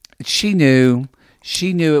 She knew.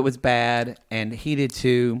 She knew it was bad, and he did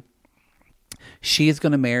too. She is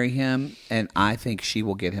going to marry him, and I think she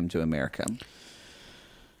will get him to America.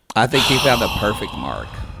 I think he found the perfect mark.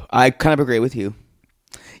 I kind of agree with you.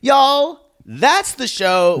 Y'all, that's the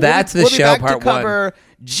show. That's the we'll show, be back part to cover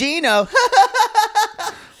Gino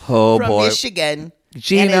Oh, from boy. Michigan.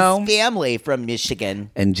 Gino. And his family from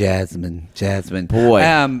Michigan. And Jasmine. Boy.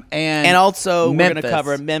 And also, we're going to Memphis.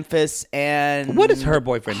 cover Memphis and... What is her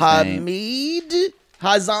boyfriend's name?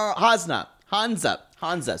 Hansa,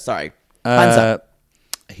 sorry. Hansa.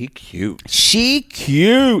 He cute. She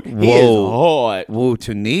cute. He is hot. Whoa,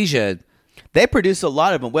 Tunisia. They produce a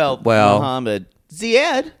lot of them. Well, Mohammed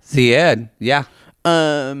Ziad, yeah.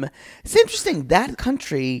 It's interesting. That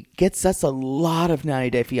country gets us a lot of 90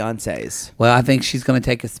 Day Fiancés. Well, I think she's going to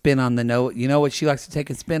take a spin on you know what she likes to take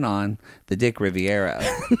a spin on? The Dick Riviera.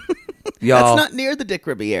 Y'all, That's not near the Dick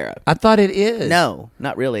Riviera. I thought it is. No,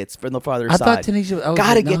 not really. It's from the farther I side. thought Tunisia. Oh,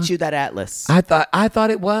 Gotta is it get not? you that atlas. I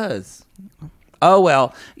thought it was. Oh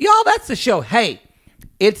well, y'all. That's the show. Hey,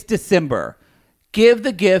 it's December. Give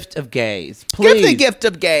the gift of gays, please. Give the gift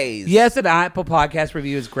of gays. Yes, an Apple Podcast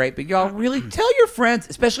review is great, but y'all really tell your friends,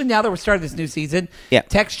 especially now that we're starting this new season. Yeah.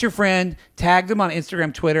 Text your friend, tag them on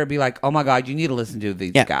Instagram, Twitter, and be like, "Oh my God, you need to listen to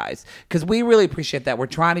these guys," because we really appreciate that. We're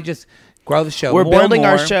trying to just grow the show. We're more and building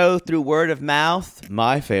our more. show through word of mouth.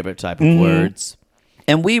 My favorite type of words.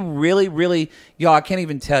 And we really, really, y'all, I can't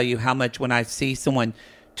even tell you how much when I see someone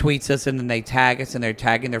tweets us and then they tag us and they're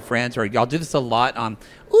tagging their friends, or y'all do this a lot on,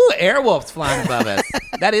 Airwolf's flying above us.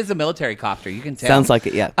 That is a military copter. You can tell. Sounds like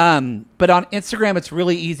it, yeah. But on Instagram, it's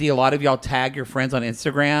really easy. A lot of y'all tag your friends on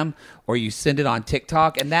Instagram or you send it on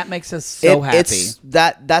TikTok, and that makes us so happy.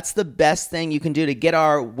 That's the best thing you can do to get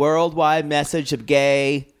our worldwide message of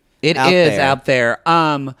gay. It is out there.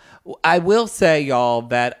 I will say, y'all,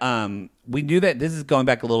 that we knew that this is going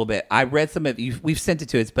back a little bit. I read some of you. We've sent it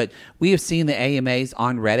to us, but we have seen the AMAs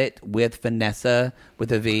on Reddit with Vanessa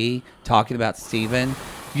with a V talking about Steven.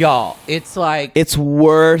 Y'all, it's like it's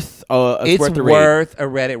worth a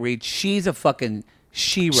Reddit read. She's a fucking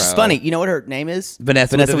shero. She's funny. You know what her name is?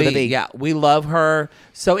 Vanessa with a V. Yeah, we love her.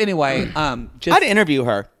 So anyway, just I'd interview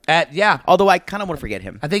her. Although I kind of want to forget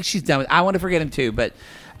him. I think she's done with. I want to forget him too, but.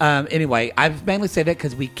 Anyway, I've mainly said that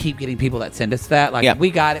because we keep getting people that send us that. Like, we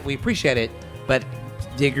got it. We appreciate it. But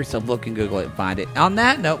dig yourself, look and Google it and find it. On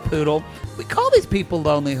that note, Poodle, we call these people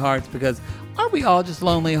lonely hearts because aren't we all just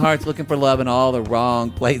lonely hearts looking for love in all the wrong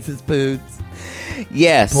places, Poods?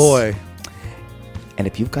 Yes. Boy. And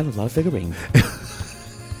if you've got a lot of figurines,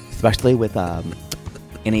 especially with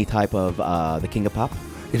any type of the King of Pop,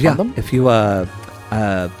 if you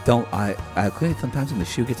clearly sometimes when the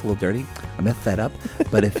shoe gets a little dirty, I mess that up.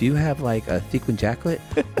 But if you have like a sequin jacket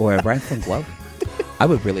or a rhinestone glove, I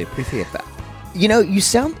would really appreciate that. You know, you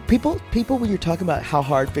sound people when you're talking about how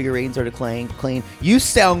hard figurines are to clean, you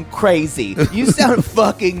sound crazy. You sound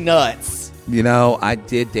fucking nuts. You know, I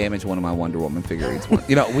did damage one of my Wonder Woman figurines.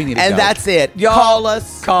 You know, we need to and go. That's it. Y'all, call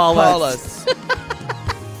us. Call us.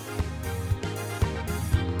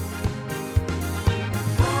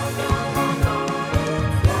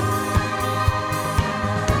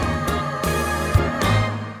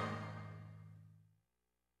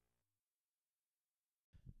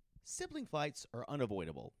 Sibling fights are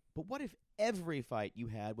unavoidable, but what if every fight you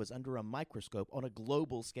had was under a microscope on a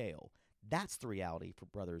global scale? That's the reality for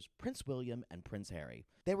brothers Prince William and Prince Harry.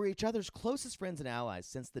 They were each other's closest friends and allies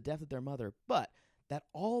since the death of their mother, but that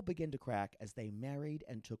all began to crack as they married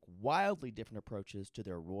and took wildly different approaches to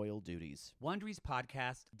their royal duties. Wondery's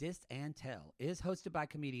podcast, Dis and Tell, is hosted by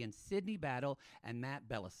comedians Sydney Battle and Matt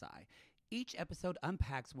Belisai. Each episode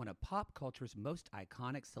unpacks one of pop culture's most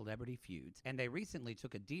iconic celebrity feuds, and they recently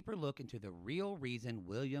took a deeper look into the real reason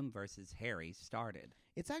William versus Harry started.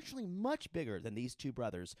 It's actually much bigger than these two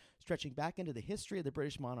brothers, stretching back into the history of the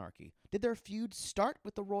British monarchy. Did their feud start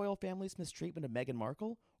with the royal family's mistreatment of Meghan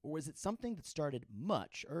Markle, or was it something that started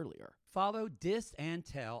much earlier? Follow Dis and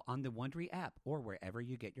Tell on the Wondery app or wherever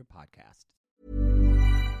you get your podcasts.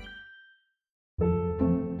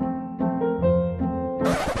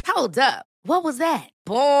 Hold up. What was that?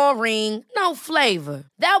 Boring. No flavor.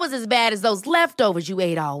 That was as bad as those leftovers you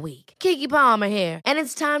ate all week. Keke Palmer here, and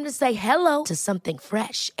it's time to say hello to something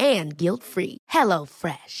fresh and guilt-free.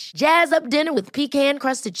 HelloFresh. Jazz up dinner with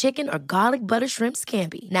pecan-crusted chicken or garlic butter shrimp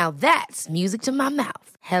scampi. Now that's music to my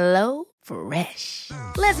mouth. HelloFresh.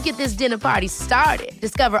 Let's get this dinner party started.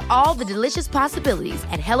 Discover all the delicious possibilities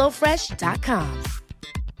at HelloFresh.com.